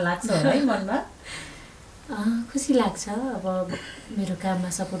बेलामा लाग्छ होला है मनमा खुसी लाग्छ अब मेरो काममा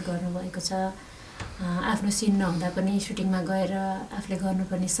सपोर्ट गर्नुभएको छ आफ्नो सिन नहुँदा पनि सुटिङमा गएर आफूले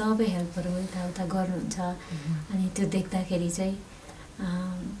गर्नुपर्ने सबै हेल्पहरू यताउता गर्नुहुन्छ अनि त्यो देख्दाखेरि चाहिँ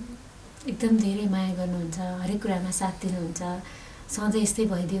एकदम धेरै माया गर्नुहुन्छ हरेक कुरामा साथ दिनुहुन्छ सधैँ यस्तै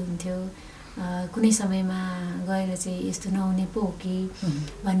भइदियो हुन्थ्यो कुनै समयमा गएर चाहिँ यस्तो नहुने पो हो कि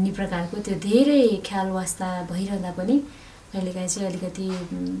भन्ने प्रकारको त्यो धेरै ख्याल वास्ता भइरहँदा पनि कहिलेकाहीँ चाहिँ अलिकति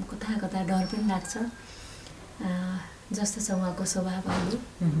कता कता डर पनि लाग्छ जस्तो छ उहाँको स्वभाव अहिले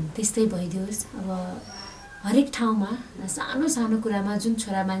त्यस्तै भइदियोस् अब हरेक ठाउँमा सानो सानो कुरामा जुन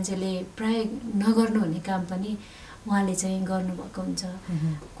छोरा मान्छेले प्राय नगर्नु हुने काम पनि उहाँले चाहिँ गर्नुभएको हुन्छ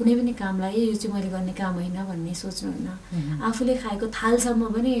कुनै पनि कामलाई यो चाहिँ मैले गर्ने काम होइन भन्ने सोच्नुहुन्न आफूले खाएको थालसम्म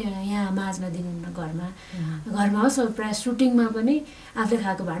पनि यहाँ माझ्न दिनुहुन्न घरमा होस् प्रायः सुटिङमा पनि आफूले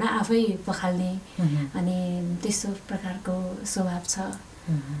खाएको भाँडा आफै पखाल्ने अनि त्यस्तो प्रकारको स्वभाव छ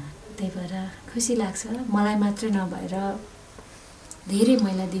त्यही भएर खुसी लाग्छ मलाई मात्रै नभएर धेरै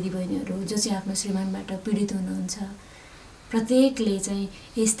महिला दिदीबहिनीहरू जो चाहिँ आफ्नो श्रीमानबाट पीडित हुनुहुन्छ प्रत्येकले चाहिँ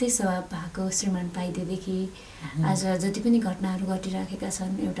यस्तै स्वभाव भएको श्रीमान पाइदिएदेखि आज जति पनि घटनाहरू घटिराखेका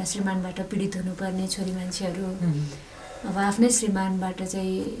छन् एउटा श्रीमानबाट पीडित हुनुपर्ने छोरी मान्छेहरू अब आफ्नै श्रीमानबाट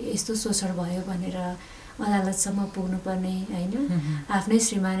चाहिँ यस्तो शोषण भयो भनेर अदालतसम्म पुग्नुपर्ने होइन आफ्नै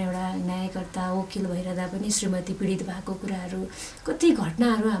श्रीमान एउटा न्यायकर्ता वकिल भइरहँदा पनि श्रीमती पीडित भएको कुराहरू कति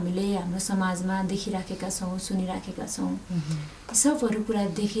घटनाहरू हामीले हाम्रो समाजमा देखिराखेका छौँ सुनिराखेका छौँ सबहरू कुरा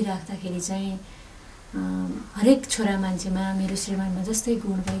देखिराख्दाखेरि चाहिँ हरेक छोरा मान्छेमा मेरो श्रीमानमा जस्तै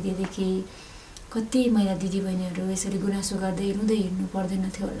गुण भइदिएदेखि कति महिला दिदीबहिनीहरू यसरी गुनासो गर्दै रुँदै हिँड्नु पर्दैन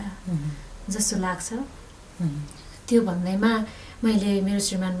थियो होला जस्तो लाग्छ त्यो भन्दैमा मैले मेरो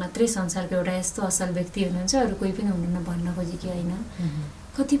श्रीमान मात्रै संसारको एउटा यस्तो असल व्यक्ति हुनुहुन्छ अरू कोही पनि हुनुहुन्न भन्न खोजेकी होइन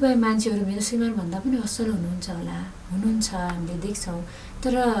कतिपय मान्छेहरू मेरो श्रीमानभन्दा पनि असल हुनुहुन्छ होला हुनुहुन्छ हामीले देख्छौँ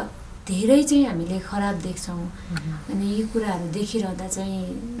तर धेरै चाहिँ हामीले खराब देख्छौँ अनि यी कुराहरू देखिरहँदा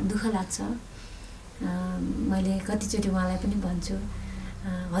चाहिँ दुःख लाग्छ मैले कतिचोटि उहाँलाई पनि भन्छु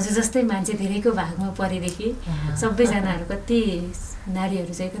हजुर जस्तै मान्छे धेरैको भागमा परेदेखि सबैजनाहरू कति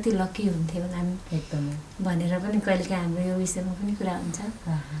नारीहरू चाहिँ कति लक्की हुन्थ्यो होला एकदमै भनेर पनि कहिलेकाहीँ हाम्रो यो विषयमा पनि कुरा हुन्छ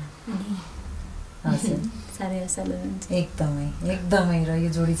अनि साह्रै असल हुनुहुन्छ एकदमै र यो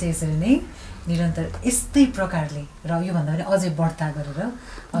जोडी चाहिँ यसरी नै निरन्तर यस्तै प्रकारले र योभन्दा पनि अझै बढ्ता गरेर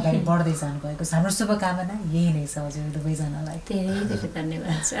अगाडि बढ्दै जानुभएको छ हाम्रो शुभकामना यही नै छ हजुर दुवैजनालाई धेरै धेरै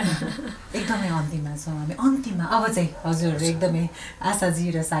धन्यवाद छ एकदमै अन्तिममा छौँ हामी अन्तिममा अब चाहिँ हजुरहरू एकदमै आशाजी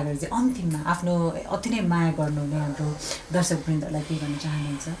र सागरजी अन्तिममा आफ्नो अति नै माया गर्नुहुने हाम्रो दर्शकवृन्दहरूलाई के भन्न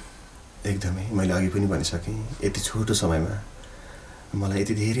चाहनुहुन्छ एकदमै मैले अघि पनि भनिसकेँ यति छोटो समयमा मलाई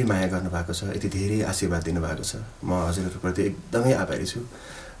यति धेरै माया गर्नुभएको छ यति धेरै आशीर्वाद दिनुभएको छ म हजुरहरूप्रति एकदमै आभारी छु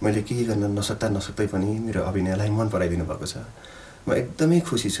मैले केही गर्न नसक्दै पनि मेरो अभिनयलाई मन पराइदिनु भएको छ म एकदमै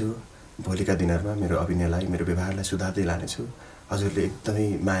खुसी छु भोलिका दिनहरूमा मेरो अभिनयलाई मेरो व्यवहारलाई सुधार्दै लानेछु हजुरले एकदमै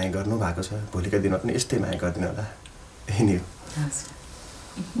माया गर्नुभएको छ भोलिका दिनमा पनि यस्तै माया गरिदिनु होला यही नै हो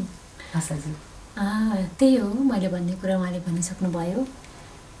आशाजी त्यही हो मैले भन्ने कुरा उहाँले भनिसक्नुभयो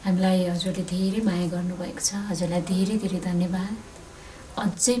हामीलाई हजुरले धेरै माया गर्नुभएको छ हजुरलाई धेरै धेरै धन्यवाद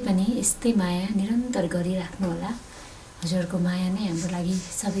अझै पनि यस्तै माया निरन्तर गरिराख्नु होला हजुरको माया नै हाम्रो लागि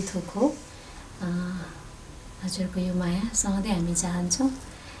सबै थोक हो हजुरको यो माया सधैँ हामी चाहन्छौँ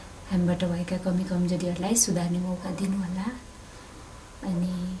हामीबाट भएका कमी कमजोरीहरूलाई सुधार्ने मौका दिनुहोला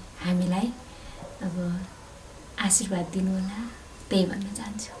अनि हामीलाई अब आशीर्वाद दिनुहोला त्यही भन्न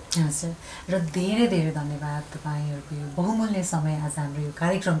चाहन्छु चाहन्छु। हजुर, र धेरै धेरै धन्यवाद तपाईँहरूको यो बहुमूल्य समय आज हाम्रो यो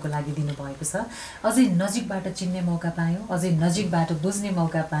कार्यक्रमको लागि दिनुभएको छ। अझै नजिकबाट चिन्ने मौका पायौँ, अझै नजिकबाट बुझ्ने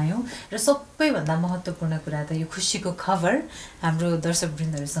मौका पायौँ, र सबैभन्दा महत्त्वपूर्ण कुरा त यो खुसीको खबर हाम्रो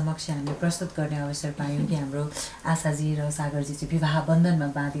दर्शकवृन्दहरू समक्ष हामीले प्रस्तुत गर्ने अवसर पायौँ कि हाम्रो आशाजी र सागरजी चाहिँ विवाह बन्धनमा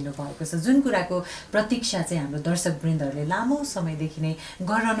बाँधिनु भएको छ, जुन कुराको प्रतीक्षा चाहिँ हाम्रो दर्शकवृन्दहरूले लामो समयदेखि नै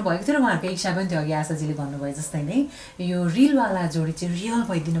गरिरहनु भएको थियो। र उहाँहरूको इच्छा पनि थियो, अघि आशाजीले भन्नुभयो जस्तै नै यो रिलवाला जोडी चाहिँ रियल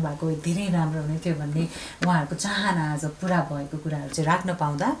भइदिनु भएको धेरै राम्रो हुने थियो भन्ने उहाँहरूको चाहना आज पुरा भएको कुराहरू चाहिँ राख्न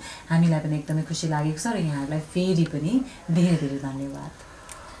पाउँदा हामीलाई पनि एकदमै खुसी लागेको छ। र यहाँहरूलाई फेरि पनि धेरै धेरै धन्यवाद।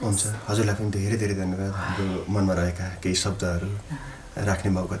 हुन्छ, हजुरलाई पनि धेरै धेरै धन्यवाद। हाम्रो मनमा रहेका केही शब्दहरू राख्ने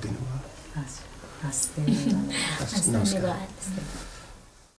मौका दिनुभयो। हजुर, हस्, धन्यवाद।